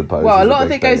well, I suppose. Well, a lot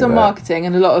of it goes on marketing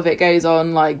and a lot of it goes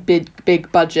on like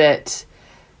big budget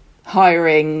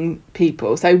hiring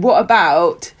people. So what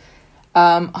about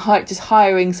just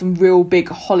hiring some real big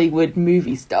Hollywood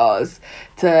movie stars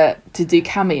to do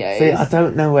cameos? See, I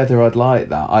don't know whether I'd like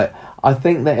that. I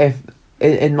think that if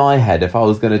in my head, if I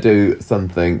was going to do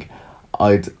something,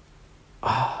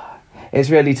 it's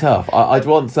really tough. I'd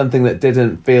want something that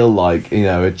didn't feel like,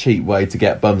 a cheap way to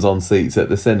get bums on seats at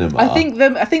the cinema. I think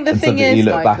the thing is, you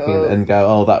look Michael, back and go,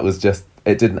 oh, that was just,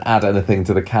 it didn't add anything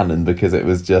to the canon because it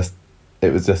was just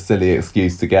silly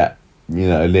excuse to get,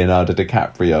 Leonardo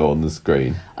DiCaprio on the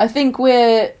screen. I think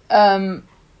we're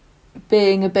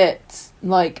being a bit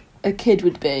like a kid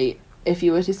would be if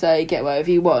you were to say get whatever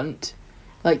you want.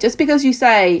 Like, just because you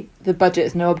say the budget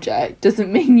is no object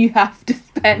doesn't mean you have to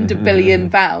spend £1 billion.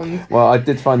 Well, I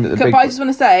did find that But I just want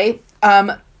to say,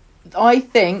 I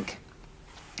think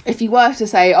if you were to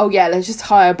say, oh yeah, let's just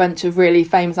hire a bunch of really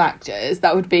famous actors,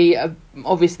 that would be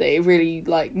obviously a really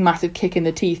massive kick in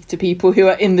the teeth to people who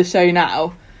are in the show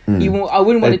now. I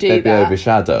wouldn't want to do that. They'd be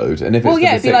overshadowed, and if it's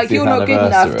it'd be like you're not good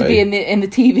enough to be in the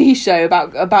TV show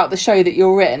about the show that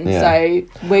you're in. Yeah. So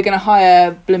we're going to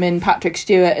hire blimmin' Patrick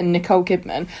Stewart and Nicole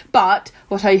Kidman. But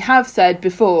what I have said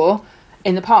before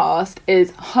in the past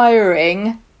is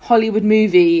hiring Hollywood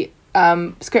movie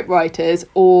script writers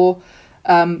or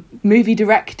movie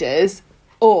directors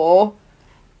or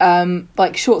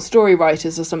short story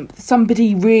writers or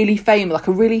somebody really famous, like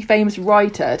a really famous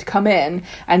writer, to come in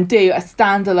and do a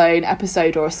standalone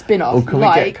episode or a spin-off. Or can we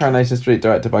get Coronation Street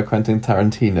directed by Quentin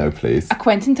Tarantino, please? A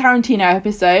Quentin Tarantino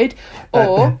episode,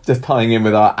 or just tying in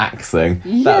with our axing.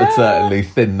 Yeah. That would certainly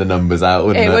thin the numbers out,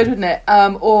 wouldn't it? It would, wouldn't it?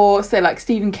 Or say like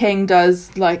Stephen King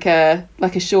does like a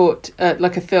short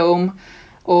like a film,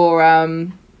 or I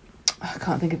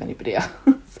can't think of anybody else.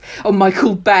 Or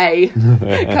Michael Bay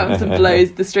comes and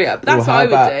blows the street up. That's what I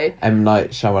would do. M.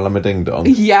 Night Shyamalan Ding Dong.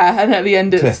 Yeah, and at the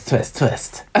end it's...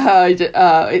 Twist.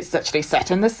 It's actually set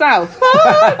in the South.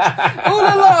 All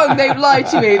along they've lied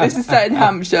to me. This is set in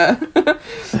Hampshire.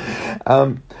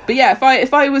 But yeah,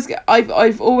 if I was...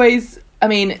 I've always... I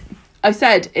mean, I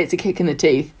said it's a kick in the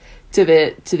teeth to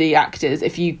the actors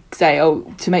if you say, oh,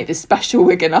 to make this special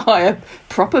we're going to hire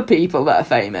proper people that are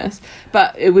famous,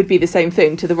 but it would be the same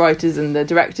thing to the writers and the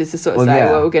directors to sort of say,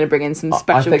 well, we're going to bring in some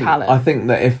special talent. I think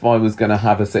that if I was going to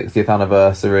have a 60th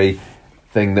anniversary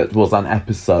thing that was an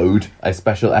episode, a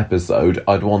special episode,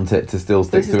 I'd want it to still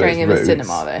stick to its roots. This is going in the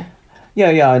cinema though.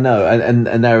 Yeah, I know, and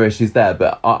there are issues there,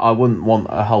 but I wouldn't want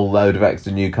a whole load of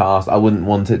extra new cast. I wouldn't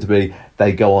want it to be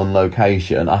they go on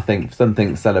location. I think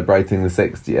something celebrating the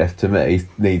 60th, to me,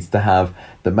 needs to have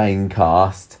the main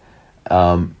cast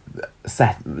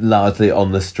set largely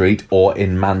on the street or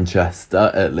in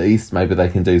Manchester, at least. Maybe they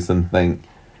can do something,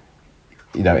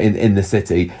 in the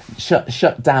city.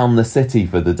 Shut down the city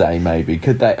for the day, maybe.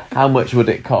 Could they? How much would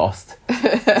it cost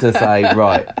to say,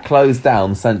 right, close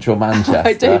down central Manchester?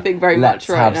 I don't think very much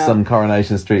right now. Let's have some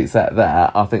Coronation Street set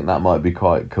there. I think that might be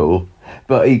quite cool.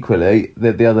 But equally,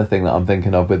 the other thing that I'm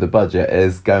thinking of with the budget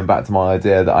is going back to my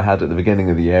idea that I had at the beginning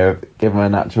of the year, give them a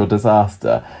natural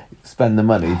disaster. Spend the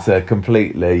money to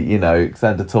completely,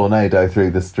 send a tornado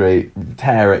through the street,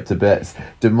 tear it to bits,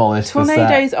 demolish the set.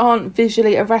 Tornadoes aren't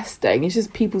visually arresting. It's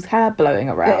just people's hair blowing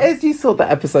around. It is. You saw that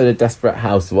episode of Desperate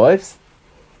Housewives.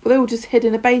 Well, they all just hid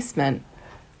in a basement.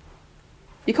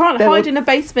 You can't hide in a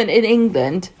basement in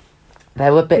England.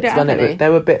 There were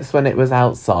bits when it was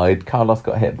outside. Carlos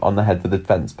got hit on the head with a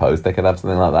fence post. They could have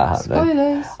something like that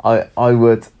happening.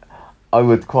 Spoilers. I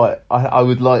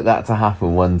would like that to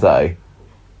happen one day.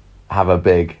 Have a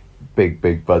big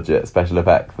budget special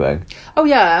effect thing. Oh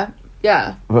yeah.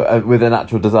 With a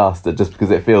natural disaster, just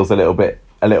because it feels a little bit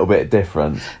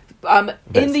different.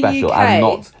 In the special, UK,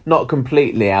 and not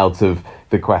completely out of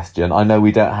the question. I know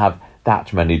we don't have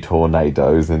that many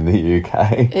tornadoes in the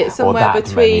UK. It's somewhere or that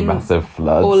between many massive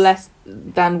floods, or less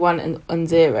than 1 and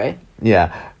 0.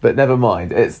 Yeah, but never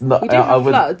mind. It's not. We do have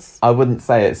floods. I wouldn't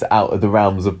say it's out of the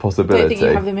realms of possibility. I don't think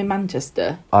you have them in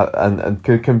Manchester. And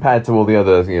compared to all the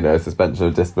other, suspension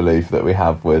of disbelief that we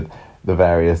have with the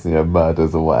various,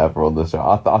 murders or whatever on the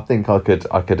show, I think I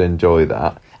could enjoy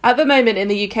that. At the moment in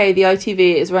the UK, the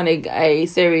ITV is running a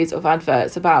series of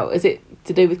adverts about, is it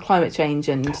to do with climate change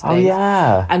and things? Oh,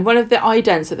 yeah. And one of the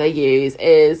idents that they use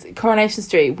is Coronation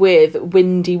Street with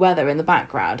windy weather in the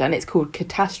background, and it's called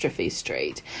Catastrophe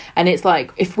Street. And it's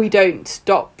like, if we don't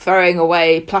stop throwing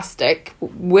away plastic,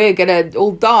 we're going to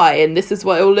all die, and this is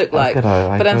what it will look like.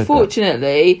 But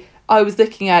unfortunately, I was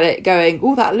looking at it going,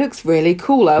 oh, that looks really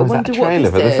cool. I wonder what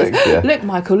this is. Look,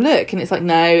 Michael, look. And it's like,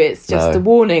 no, it's just a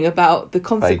warning about the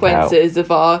consequences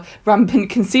of our rampant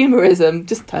consumerism.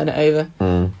 Just turn it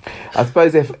over. I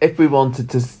suppose if we wanted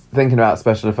to, thinking about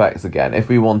special effects again, if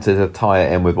we wanted to tie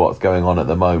it in with what's going on at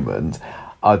the moment,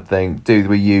 I'd think, do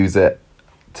we use it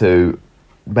to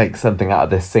make something out of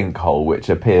this sinkhole which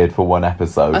appeared for one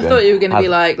episode? I thought you were going to be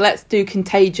like, let's do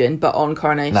Contagion, but on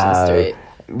Coronation Street.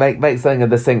 Make something of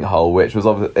the sinkhole, which was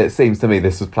obviously, it seems to me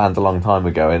this was planned a long time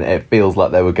ago, and it feels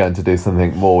like they were going to do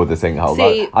something more with the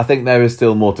sinkhole. I think there is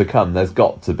still more to come. There's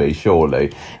got to be,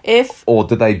 surely. Or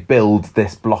do they build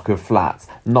this block of flats,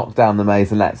 knock down the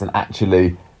maisonettes, and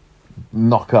actually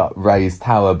knock up Ray's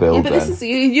tower building? Yeah, but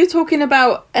you're talking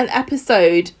about an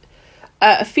episode,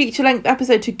 a feature-length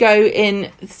episode to go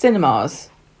in cinemas.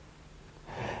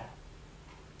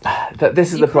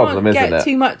 This is the problem, isn't it? You can't get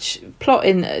too much plot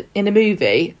in a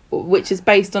movie which is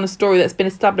based on a story that's been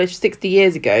established 60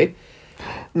 years ago.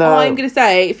 No. I'm going to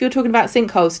say, if you're talking about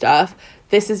sinkhole stuff,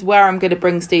 this is where I'm going to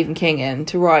bring Stephen King in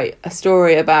to write a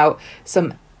story about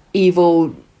some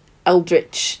evil,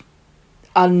 eldritch,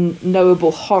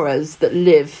 unknowable horrors that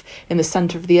live in the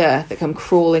centre of the earth that come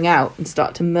crawling out and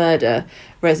start to murder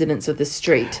residents of the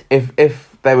street.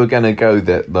 If they were going to go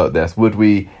like this, would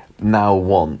we now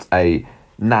want a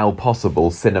now possible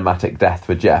cinematic death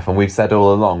for Jeff? And we've said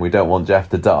all along we don't want Jeff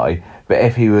to die, but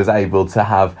if he was able to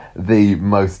have the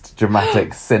most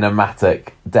dramatic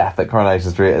cinematic death that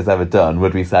Coronation Street has ever done,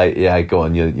 would we say, yeah, go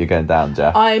on, you're going down,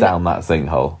 Jeff, down that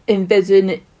sinkhole?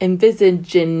 Envisioning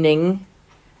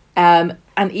an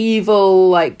evil,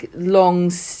 like,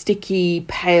 long, sticky,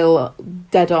 pale,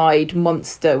 dead-eyed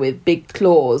monster with big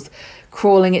claws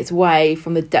crawling its way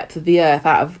from the depth of the earth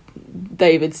out of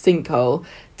David's sinkhole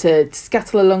to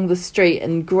scuttle along the street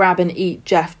and grab and eat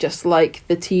Jeff, just like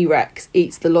the T-Rex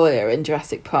eats the lawyer in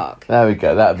Jurassic Park. There we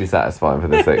go. That would be satisfying for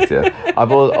the 60th.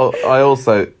 I've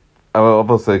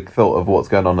also thought of what's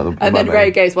going on at the moment. And then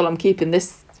Ray goes, well, I'm keeping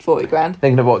this 40 grand.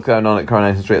 Thinking of what's going on at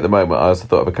Coronation Street at the moment, I also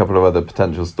thought of a couple of other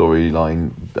potential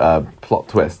storyline plot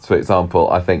twists. For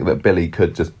example, I think that Billy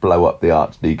could just blow up the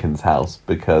Archdeacon's house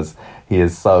because he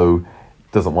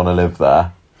doesn't want to live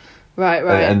there.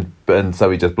 Right. And so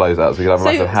he just blows out. So you could have a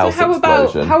massive house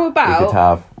explosion. How about you could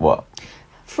have what?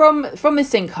 From the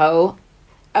sinkhole,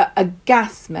 a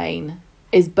gas main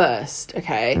is burst,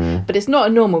 okay? But it's not a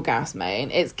normal gas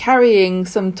main. It's carrying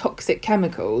some toxic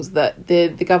chemicals that the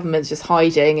government's just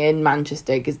hiding in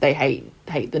Manchester because they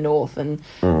hate the North and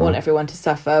want everyone to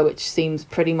suffer, which seems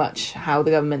pretty much how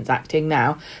the government's acting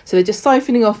now. So they're just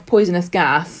siphoning off poisonous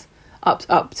gas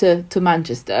up to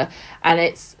Manchester, and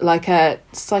it's like a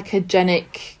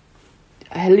psychogenic,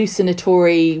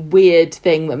 hallucinatory, weird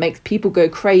thing that makes people go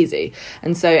crazy.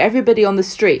 And so everybody on the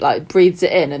street like breathes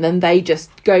it in, and then they just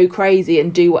go crazy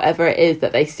and do whatever it is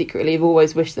that they secretly have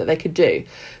always wished that they could do.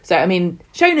 So I mean,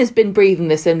 Shona's been breathing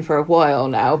this in for a while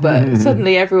now, but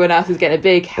suddenly everyone else is getting a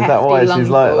big hefty lungful. Is that why she's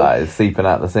like that? It's seeping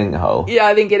out the sinkhole? Yeah,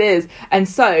 I think it is. And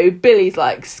so Billy's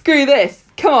like, screw this,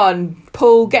 come on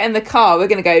Paul, get in the car, we're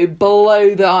going to go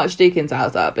blow the Archdeacon's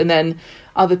house up. And then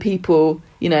other people,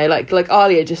 you know, like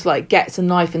Alia just like gets a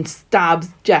knife and stabs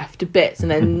Jeff to bits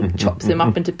and then chops him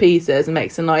up into pieces and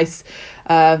makes a nice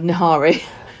nihari.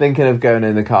 Thinking of going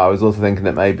in the car, I was also thinking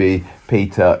that maybe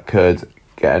Peter could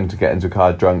get into a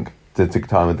car drunk to take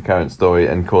time with the current story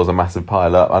and cause a massive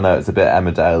pile up. I know it's a bit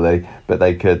Emmerdale-y, but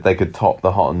they could top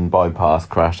the Hotton bypass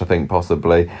crash, I think,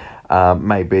 possibly.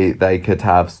 Maybe they could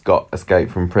have Scott escape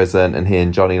from prison and he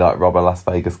and Johnny like rob a Las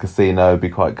Vegas casino. It'd be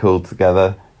quite cool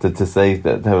together to see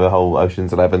that there were a whole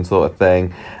Ocean's 11 sort of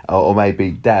thing. Or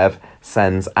maybe Dev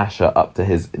sends Asher up to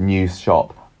his new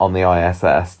shop on the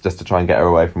ISS just to try and get her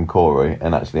away from Corey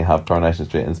and actually have Coronation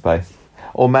Street in space.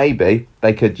 Or maybe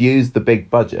they could use the big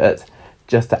budget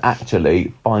just to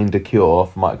actually find a cure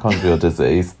for mitochondrial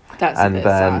disease. That's and a bit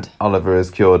then sad. Oliver is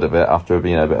cured of it after a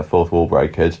bit of fourth wall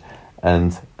breakage,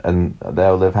 and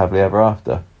they'll live happily ever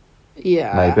after.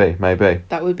 Yeah, maybe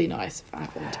that would be nice if that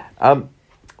happened.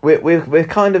 We're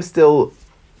kind of still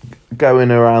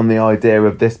going around the idea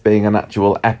of this being an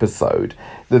actual episode.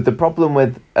 The problem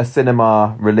with a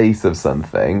cinema release of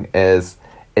something is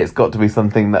it's got to be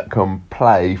something that can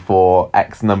play for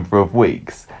X number of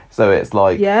weeks. So it's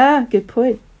like... Yeah, good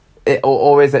point.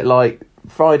 Or is it like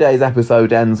Friday's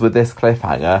episode ends with this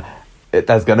cliffhanger,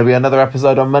 there's going to be another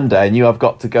episode on Monday and you have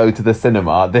got to go to the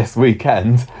cinema this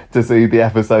weekend to see the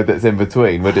episode that's in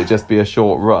between? Would it just be a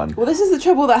short run? Well, this is the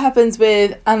trouble that happens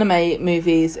with anime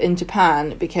movies in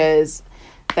Japan, because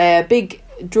they're big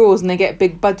draws and they get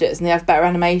big budgets and they have better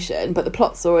animation, but the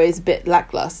plot's always a bit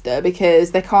lackluster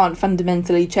because they can't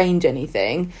fundamentally change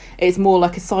anything. It's more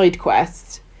like a side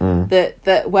quest.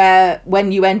 That where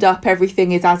when you end up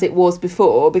everything is as it was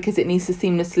before, because it needs to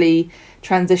seamlessly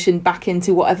transition back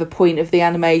into whatever point of the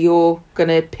anime you're going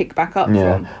to pick back up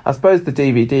from. I suppose the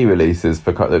DVD releases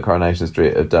for that Coronation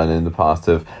Street have done in the past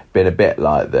have been a bit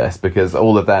like this, because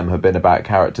all of them have been about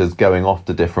characters going off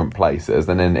to different places,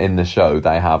 and in the show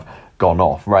they have gone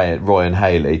off. Roy and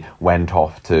Hayley went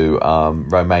off to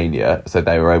Romania, so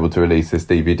they were able to release this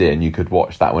DVD and you could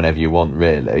watch that whenever you want,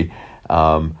 really.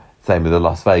 Same with the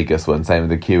Las Vegas one, same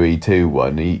with the QE2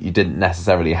 one. You didn't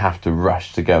necessarily have to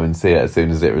rush to go and see it as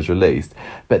soon as it was released.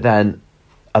 But then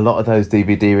a lot of those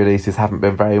DVD releases haven't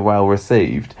been very well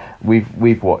received.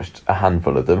 We've watched a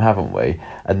handful of them, haven't we?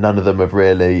 And none of them have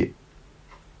really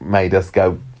made us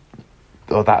go,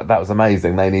 oh, that was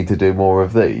amazing, they need to do more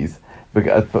of these.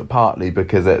 But partly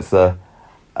because it's a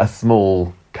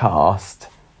small cast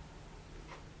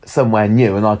somewhere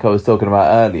new, and like I was talking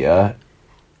about earlier,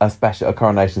 a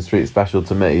Coronation Street special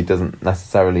to me doesn't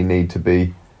necessarily need to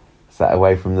be set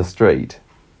away from the street.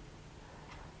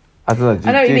 I don't know.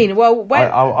 I know what you mean. Well,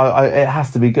 it has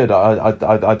to be good.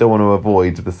 I don't want to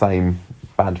avoid the same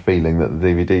bad feeling that the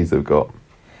DVDs have got.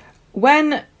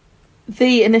 When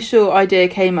the initial idea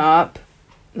came up,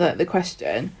 the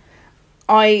question,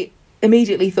 I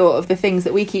immediately thought of the things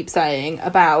that we keep saying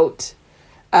about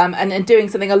and doing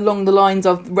something along the lines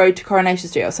of Road to Coronation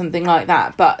Street or something like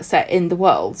that, but set in the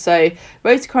world. So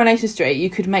Road to Coronation Street, you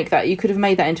could have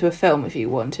made that into a film if you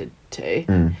wanted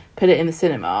to. Put it in the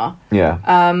cinema. Yeah.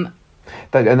 And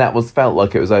that felt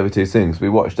like it was over too soon, because we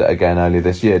watched it again earlier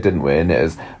this year, didn't we? And it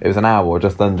was an hour, or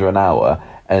just under an hour.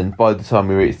 And by the time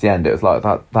we reached the end, it was like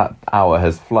that hour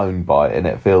has flown by, and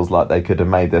it feels like they could have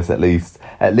made this at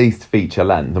least feature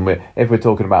length. And if we're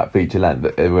talking about feature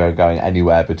length, we're going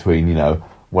anywhere between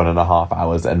 1.5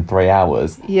 hours and 3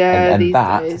 hours. Yeah, and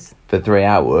that days. For 3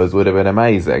 hours would have been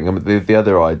amazing. And the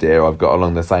other idea I've got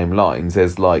along the same lines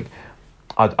is like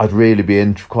I'd really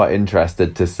be quite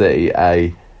interested to see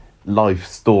a life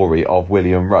story of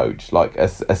William Roach, like a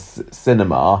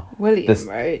cinema.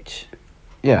 Roach.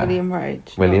 Yeah. William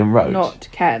Roach. William Roach. Not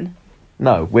Ken.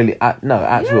 No,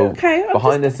 actual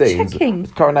behind the scenes. Checking.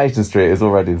 Coronation Street is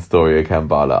already the story of Ken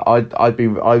Barlow.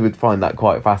 I would find that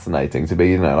quite fascinating to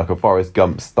be, like a Forrest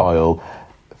Gump style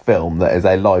film that is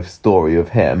a life story of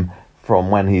him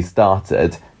from when he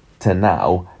started to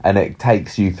now, and it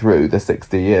takes you through the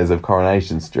 60 years of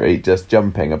Coronation Street, just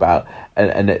jumping about,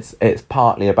 and it's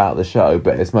partly about the show,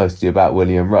 but it's mostly about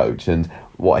William Roach and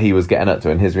what he was getting up to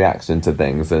and his reaction to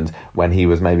things, and when he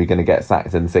was maybe going to get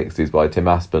sacked in the 60s by Tim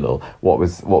Aspinall, what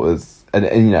was and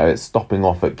it's stopping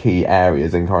off at key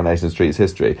areas in Coronation Street's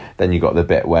history. Then you got the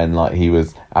bit when like he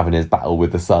was having his battle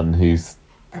with the son who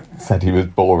said he was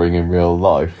boring in real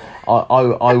life.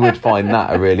 I would find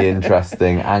that a really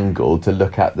interesting angle to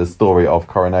look at the story of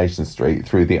Coronation Street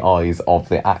through the eyes of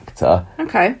the actor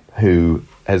who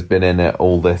has been in it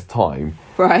all this time.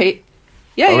 Right.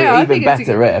 Yeah, or even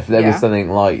better if there was something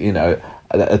like,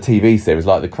 a TV series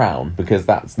like The Crown, because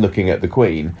that's looking at the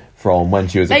Queen from when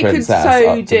she was a princess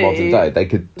up to modern day. They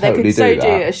could totally do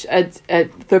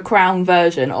the Crown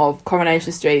version of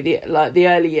Coronation Street, the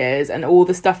early years and all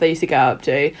the stuff they used to get up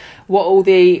to, what all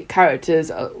the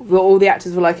characters, what all the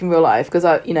actors were like in real life. Because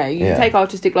you can take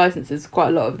artistic licenses, quite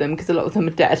a lot of them, because a lot of them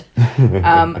are dead.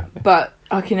 But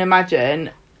I can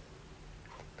imagine.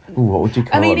 Ooh, what would you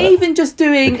call it? I mean, even just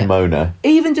doing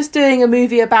a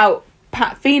movie about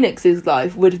Pat Phoenix's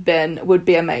life would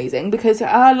be amazing, because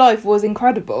her life was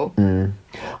incredible.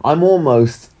 I'm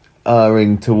almost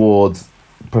erring towards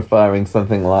preferring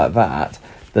something like that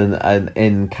than an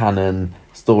in-canon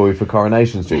story for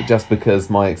Coronation Street, just because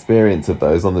my experience of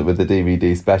those with the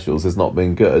DVD specials has not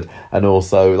been good, and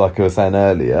also, like I was saying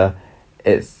earlier,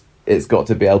 it's got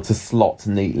to be able to slot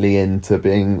neatly into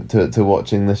being to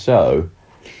watching the show.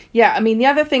 Yeah, I mean, the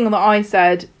other thing that I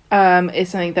said is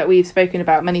something that we've spoken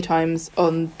about many times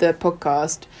on the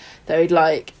podcast that we'd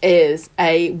like is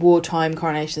a wartime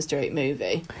Coronation Street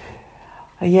movie.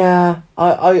 Yeah,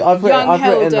 I've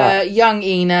written that. Young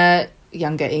Ina,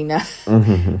 younger Ina,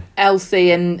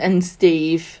 Elsie and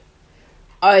Steve.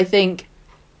 I think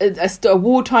a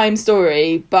wartime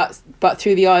story, but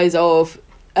through the eyes of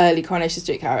early Coronation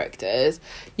Street characters.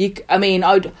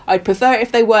 I'd prefer it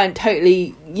if they weren't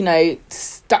totally,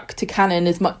 stuck to canon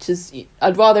as much as...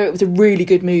 I'd rather it was a really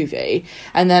good movie,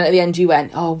 and then at the end you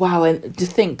went, oh wow, and to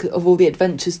think of all the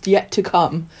adventures yet to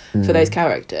come for those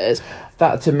characters.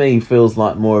 That to me feels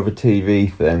like more of a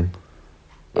TV thing.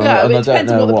 Yeah, I don't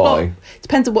know why. It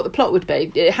depends on what the plot would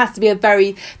be. It has to be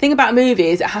thing about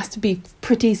movies, it has to be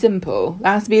pretty simple. It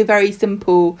has to be a very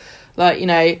simple,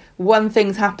 one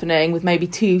thing's happening with maybe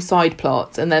two side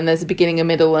plots, and then there's a beginning, a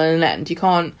middle, and an end. You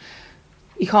can't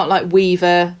weave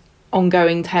a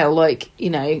ongoing tale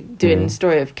doing the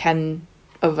story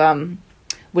of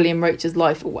William Roach's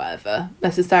life or whatever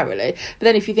necessarily. But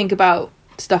then if you think about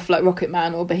stuff like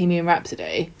Rocketman or Bohemian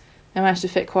Rhapsody, they managed to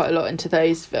fit quite a lot into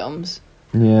those films.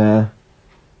 Yeah.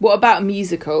 What about a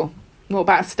musical? What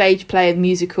about a stage play of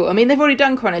musical? I mean, they've already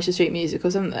done Coronation Street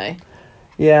musicals, haven't they?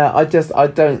 Yeah, I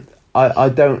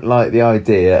don't like the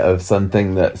idea of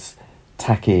something that's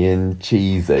tacky and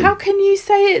cheesy. How can you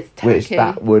say it's tacky? Which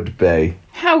that would be.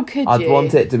 How could you? I'd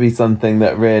want it to be something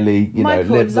that really,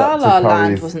 lives up to Corrie's...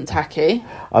 Land wasn't tacky.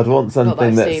 I'd want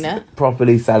something that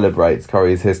properly celebrates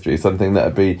Corrie's history, something that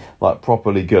would be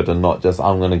properly good and not just,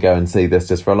 I'm going to go and see this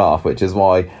just for a laugh, which is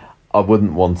why I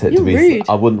wouldn't want it to be... Rude.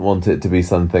 I wouldn't want it to be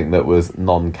something that was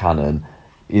non-canon,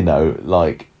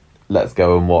 let's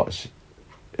go and watch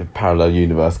Parallel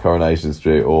Universe Coronation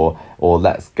Street, or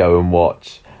let's go and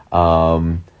watch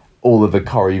all of the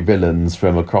Corrie villains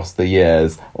from across the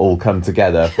years all come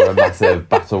together for a massive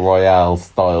battle royale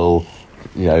style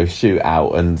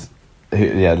shootout, and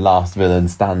last villain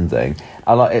standing.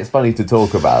 It's funny to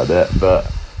talk about it,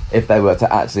 but if they were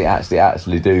to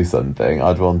actually do something,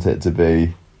 I'd want it to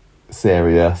be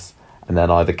serious, and then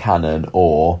either canon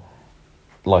or,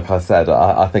 like I said,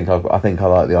 I think I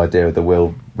like the idea of the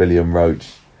William Roach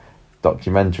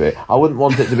documentary. I wouldn't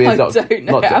want it to be a don't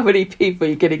know how many people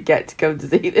you're going to get to come to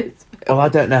see this film. Well, I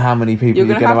don't know how many people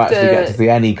you're going to actually get to see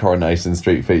any Coronation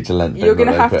Street feature length. You're going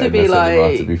to have to be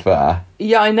cinema, to be fair.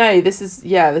 Yeah, I know. This is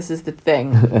the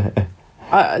thing.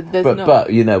 But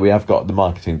we have got the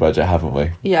marketing budget, haven't we?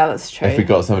 Yeah, that's true. If we've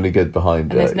got somebody good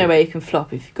behind and there's no way you can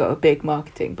flop if you've got a big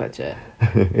marketing budget.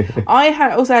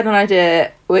 I also had an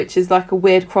idea, which is like a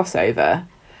weird crossover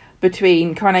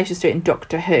between Coronation Street and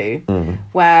Doctor Who,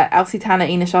 where Elsie Tanner,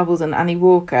 Ina Sharples and Annie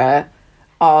Walker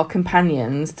are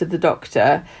companions to the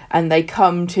Doctor, and they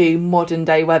come to modern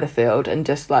day Weatherfield and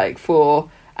just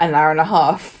for an hour and a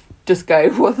half just go,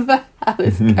 what the hell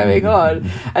is going on?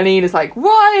 And Ina's like,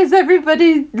 why is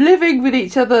everybody living with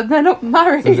each other? They're not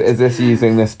married. Is this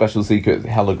using this special secret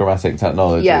holographic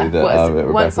technology? Yeah,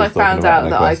 once I found out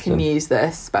that I can use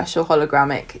this special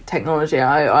hologramic technology,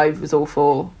 I was all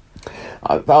for.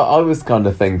 I was kind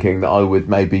of thinking that I would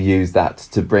maybe use that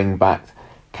to bring back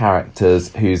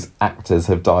characters whose actors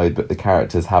have died but the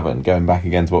characters haven't, going back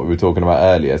again to what we were talking about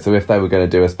earlier. So if they were going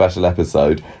to do a special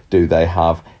episode, do they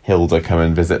have Hilda come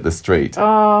and visit the street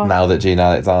now that Jean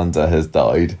Alexander has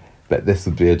died? But this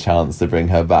would be a chance to bring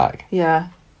her back. Yeah.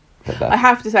 I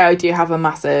have to say I do have a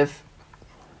massive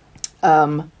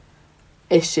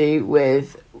issue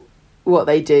with what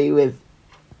they do with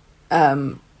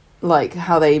like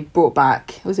how they brought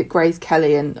back, was it Grace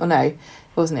Kelly and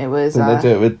wasn't it? It was didn't they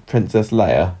do it with Princess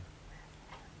Leia?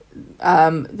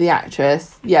 The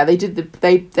actress,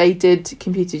 they did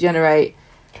computer generate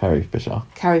Carrie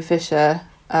Fisher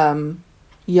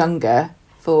younger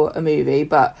for a movie,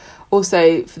 but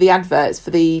also for the adverts, for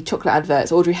the chocolate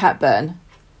adverts, Audrey Hepburn.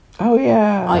 Oh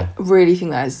yeah, I really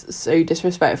think that is so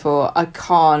disrespectful. I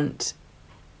can't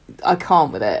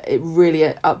with it. It really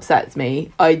upsets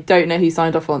me. I don't know who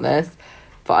signed off on this,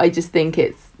 but I just think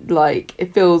it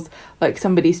feels like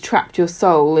somebody's trapped your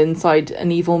soul inside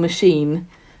an evil machine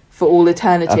for all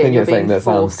eternity. I think it's something that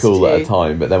sounds cool at a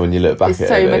time, but then when you look back at it, it's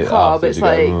so macabre. It's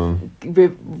like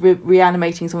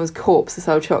reanimating someone's corpse to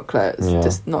sell chocolate. It's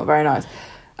just not very nice.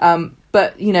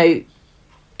 But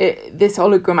this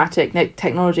hologrammatic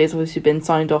technology has obviously been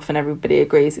signed off, and everybody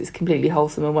agrees it's completely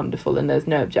wholesome and wonderful, and there's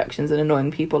no objections, and annoying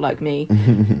people like me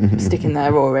sticking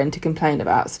their oar in to complain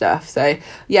about stuff. So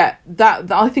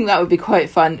that I think that would be quite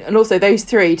fun. And also those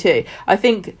three too. I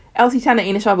think Elsie Tennant,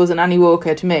 Ina Sharbles and Annie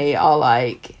Walker to me are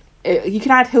like, you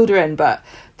can add Hilda in, but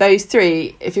those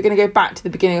three, if you're going to go back to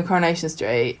the beginning of Coronation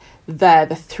Street, they're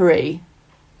the three.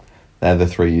 They're the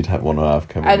three you'd want to have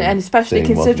come and especially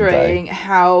considering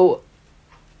how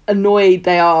annoyed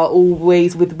they are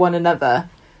always with one another.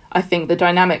 I think the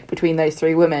dynamic between those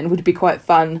three women would be quite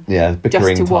fun. Yeah,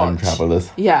 bickering time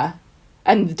travellers. Yeah.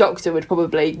 And the Doctor would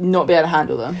probably not be able to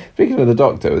handle them. Speaking of the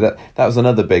Doctor, that was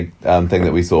another big thing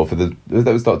that we saw that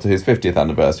was Doctor Who's 50th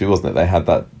anniversary, wasn't it? They had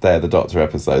that Day of the Doctor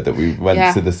episode that we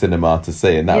went to the cinema to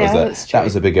see, and that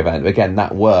was a big event. Again,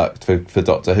 that worked for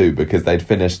Doctor Who because they'd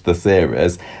finished the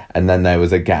series, and then there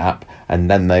was a gap, and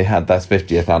then they had that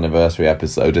 50th anniversary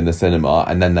episode in the cinema,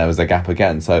 and then there was a gap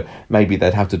again. So maybe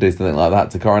they'd have to do something like that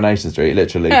to Coronation Street.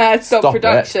 Literally, stop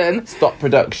production. Stop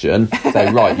production.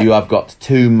 Say, right, you have got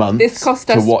 2 months. This cost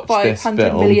us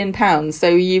 £500 million, so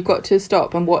you've got to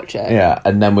stop and watch it. Yeah,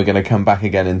 and then we're going to come back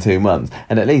again in 2 months,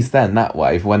 and at least then that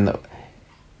way,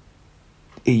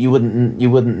 you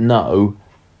wouldn't know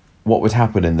what would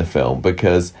happen in the film,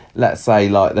 because let's say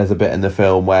like there's a bit in the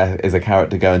film where is a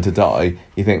character going to die,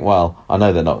 you think, well, I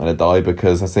know they're not going to die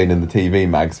because I've seen in the TV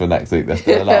mags for next week they're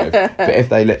still alive. But if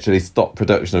they literally stopped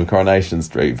production of Coronation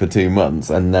Street for 2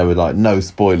 months and there were like no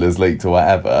spoilers leaked or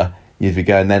whatever, you'd be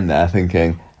going in there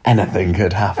thinking anything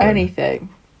could happen. Anything.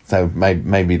 So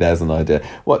maybe there's an idea.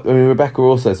 Rebecca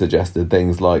also suggested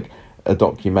things like a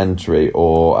documentary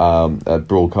or a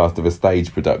broadcast of a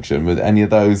stage production. Would any of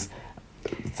those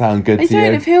sound good to you?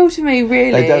 They don't appeal to me,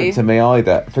 really. They don't to me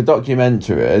either. For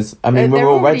documentaries, we're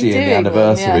already in the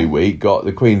anniversary week, got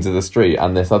the Queens of the Street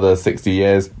and this other 60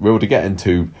 years. We're already getting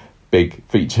 2 big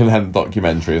feature-length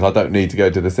documentaries. I don't need to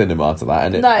go to the cinema to that.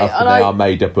 And they are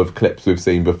made up of clips we've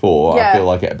seen before. I feel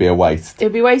like it'd be a waste.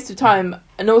 It'd be a waste of time.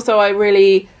 And also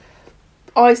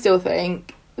I still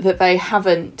think that they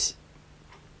haven't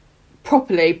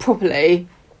properly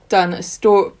done a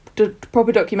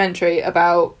proper documentary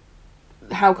about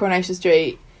how Coronation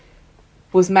Street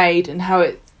was made and how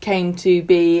it came to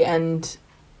be, and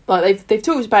like they've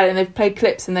talked about it and they've played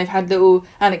clips and they've had little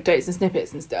anecdotes and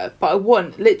snippets and stuff, but I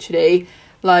want literally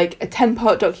like a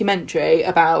 10-part documentary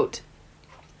about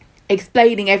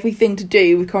explaining everything to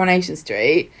do with Coronation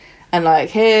Street. And like,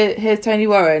 here's Tony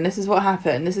Warren, this is what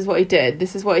happened, this is what he did,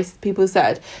 this is what people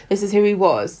said, this is who he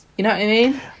was. You know what I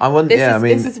mean?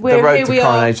 The road to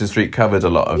Coronation Street covered a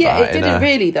lot of that. Yeah, it didn't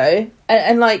really though.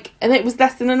 And it was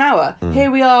less than an hour. Here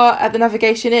we are at the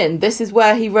Navigation Inn. This is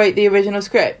where he wrote the original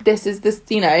script. This is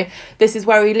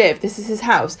where he lived. This is his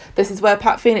house. This is where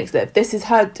Pat Phoenix lived. This is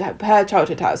her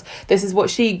childhood house. This is what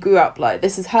she grew up like.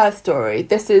 This is her story.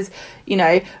 This is, we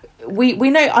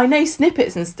know, I know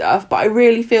snippets and stuff, but I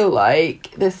really feel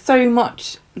like there's so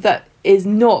much that is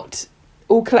not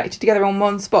all collected together on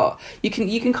one spot. You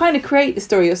can kind of create the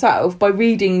story yourself by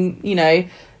reading,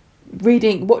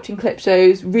 watching clip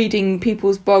shows, reading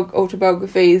people's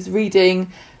autobiographies,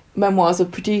 reading memoirs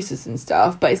of producers and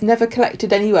stuff, but it's never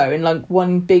collected anywhere in like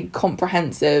one big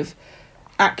comprehensive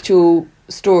actual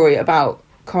story about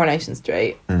Coronation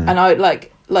Street. And I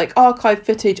like archive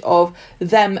footage of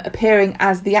them appearing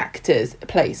as the actors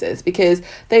places, because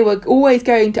they were always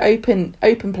going to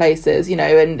open places,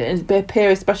 and appear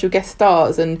as special guest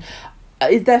stars. And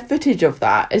is there footage of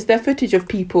that? Is there footage of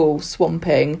people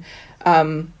swamping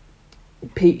Pat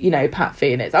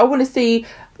Phoenix? I want to see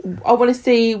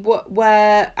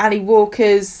where Annie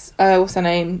Walker's what's her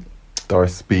name,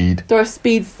 Doris Speed's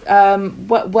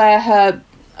where her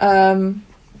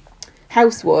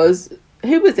house was.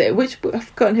 Who was it? I've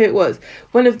forgotten who it was.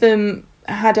 One of them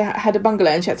had a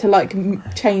bungalow and she had to like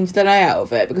change the layout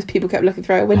of it because people kept looking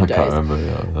through her windows. I can't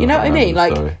remember. You know what I mean?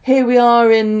 Like, here we are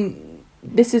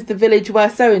this is the village where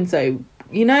so and so.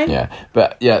 You know? Yeah,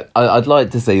 but yeah, I'd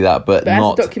like to see that, but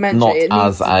not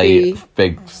as a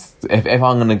big. If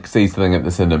I'm going to see something at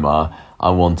the cinema, I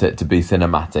want it to be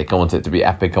cinematic. I want it to be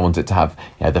epic. I want it to have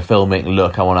the filming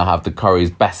look. I want to have the Corrie's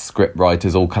best script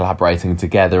writers all collaborating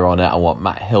together on it. I want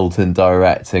Matt Hilton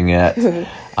directing it.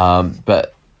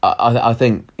 But I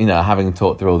think, having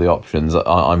talked through all the options,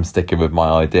 I'm sticking with my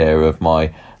idea of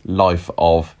my life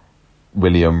of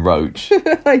William Roache.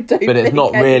 But it's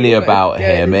not really about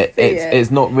him. It's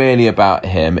not really about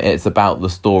him. It's about the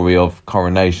story of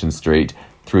Coronation Street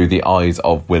through the eyes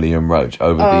of William Roache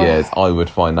over the years. I would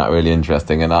find that really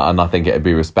interesting, and I think it'd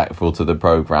be respectful to the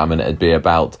programme, and it'd be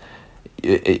about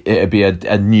it'd be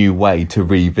a new way to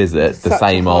revisit the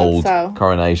same old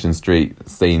Coronation Street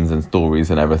scenes and stories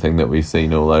and everything that we've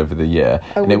seen all over the year.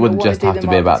 And it wouldn't just have to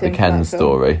be about the Ken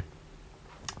story.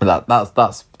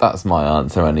 That's my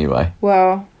answer anyway.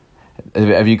 Well,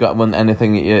 have you got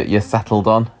anything that you're settled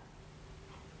on?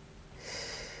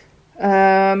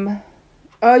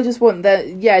 I just want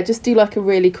just do like a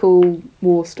really cool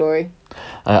war story.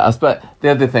 I suppose the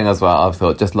other thing as well, I've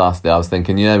thought, just lastly, I was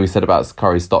thinking, we said about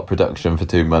Corrie stop production for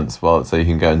 2 months so you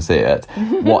can go and see it.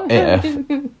 What if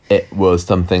it was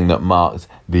something that marked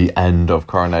the end of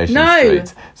Coronation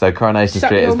Street? So Coronation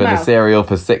Street has been a serial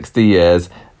for 60 years.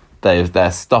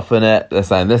 They're stopping it. They're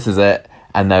saying this is it,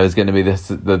 and there was going to be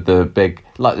the big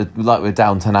like with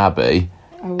Downton Abbey,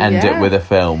 end it with a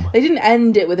film. They didn't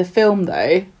end it with a film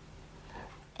though.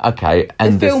 Okay,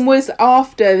 and the film was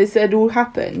after this had all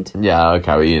happened. Yeah,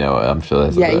 okay, well, I'm sure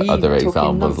there's other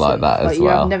examples like that as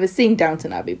well. I've never seen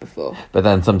Downton Abbey before. But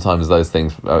then sometimes those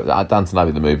things, Downton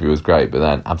Abbey the movie was great, but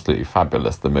then Absolutely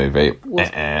Fabulous the movie,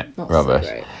 rubbish.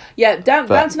 So great. Yeah,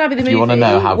 Downton Abbey the movie. You want to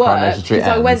know how Coronation Street ends?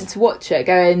 I went to watch it,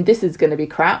 going, "This is going to be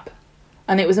crap,"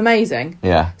 and it was amazing.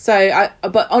 Yeah. So,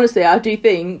 but honestly, I do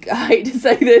think, I hate to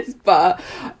say this, but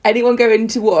anyone going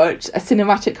to watch a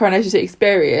cinematic Coronation Street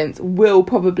experience will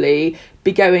probably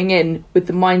be going in with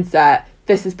the mindset,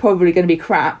 this is probably going to be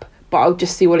crap, but I'll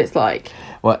just see what it's like.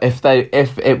 Well, if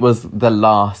it was the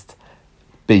last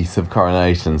beat of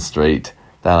Coronation Street,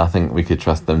 then I think we could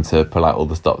trust them to pull out all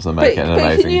the stops and make it an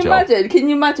amazing job. Can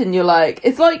you imagine? You're like,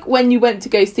 it's like when you went to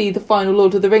go see the final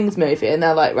Lord of the Rings movie, and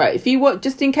they're like, right, if you want,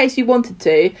 just in case you wanted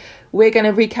to, we're going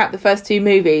to recap the first 2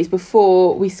 movies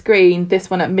before we screen this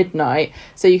one at midnight,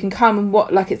 so you can come and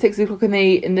watch like at 6 o'clock in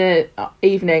the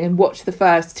evening and watch the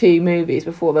first 2 movies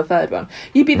before the third one.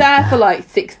 You'd be there for like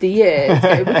 60 years.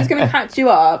 We're just going to catch you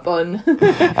up on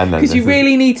because you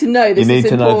really need to know this. You need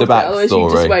to know the backstory. Otherwise you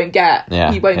just won't get.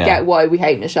 You won't get why we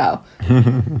hate Michelle.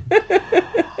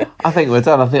 I think we're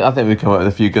done. I think we've come up with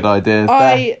a few good ideas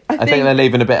there. I think they're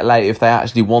leaving a bit late if they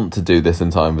actually want to do this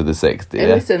in time for the 60th.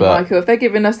 Listen, Michael, if they're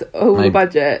giving us all the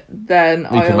budget, then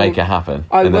we can make it happen.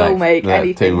 I will make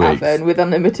anything happen with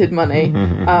unlimited money.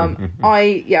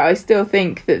 I still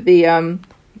think that the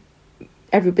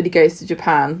everybody goes to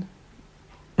Japan.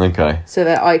 Okay. So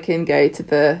that I can go to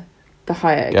the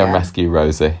Hyatt again. Go and rescue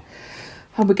Rosie.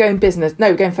 And we're going business. No,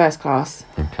 we're going first class.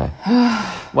 Okay.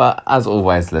 Well, as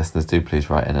always, listeners, do please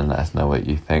write in and let us know what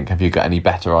you think. Have you got any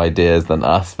better ideas than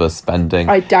us for spending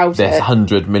this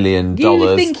 $100 million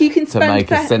you think you can to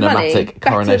make a cinematic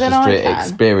Coronation Street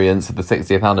experience for the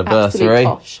 60th anniversary?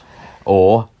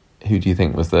 Or who do you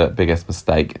think was the biggest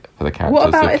mistake for the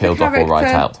characters who killed off or write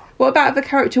out? What about if the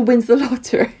character wins the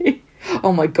lottery?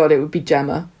 Oh my God, it would be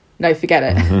Gemma. No, forget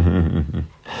it.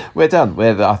 We're done.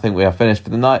 I think we are finished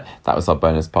for the night. That was our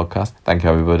bonus podcast. Thank you,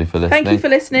 everybody, for listening. Thank you for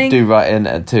listening. Do write in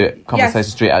to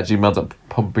conversationstreet@gmail.com.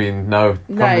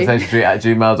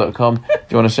 conversationstreet@gmail.com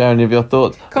if you want to share any of your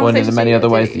thoughts or any of the many other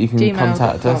ways that you can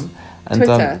contact us. And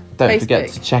Twitter, don't forget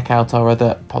to check out our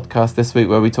other podcast this week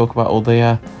where we talk about all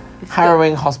the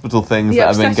harrowing hospital things that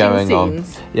have been going on.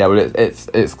 Yeah, well,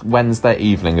 it's Wednesday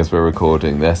evening as we're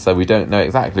recording this, so we don't know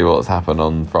exactly what's happened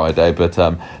on Friday, but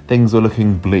things were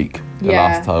looking bleak the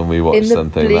last time we watched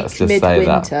something. Let's just say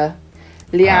that.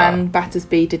 Leanne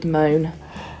Battersby did moan.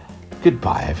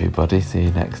 Goodbye, everybody. See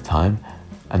you next time.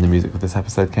 And the music for this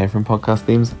episode came from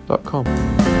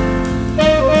podcastthemes.com.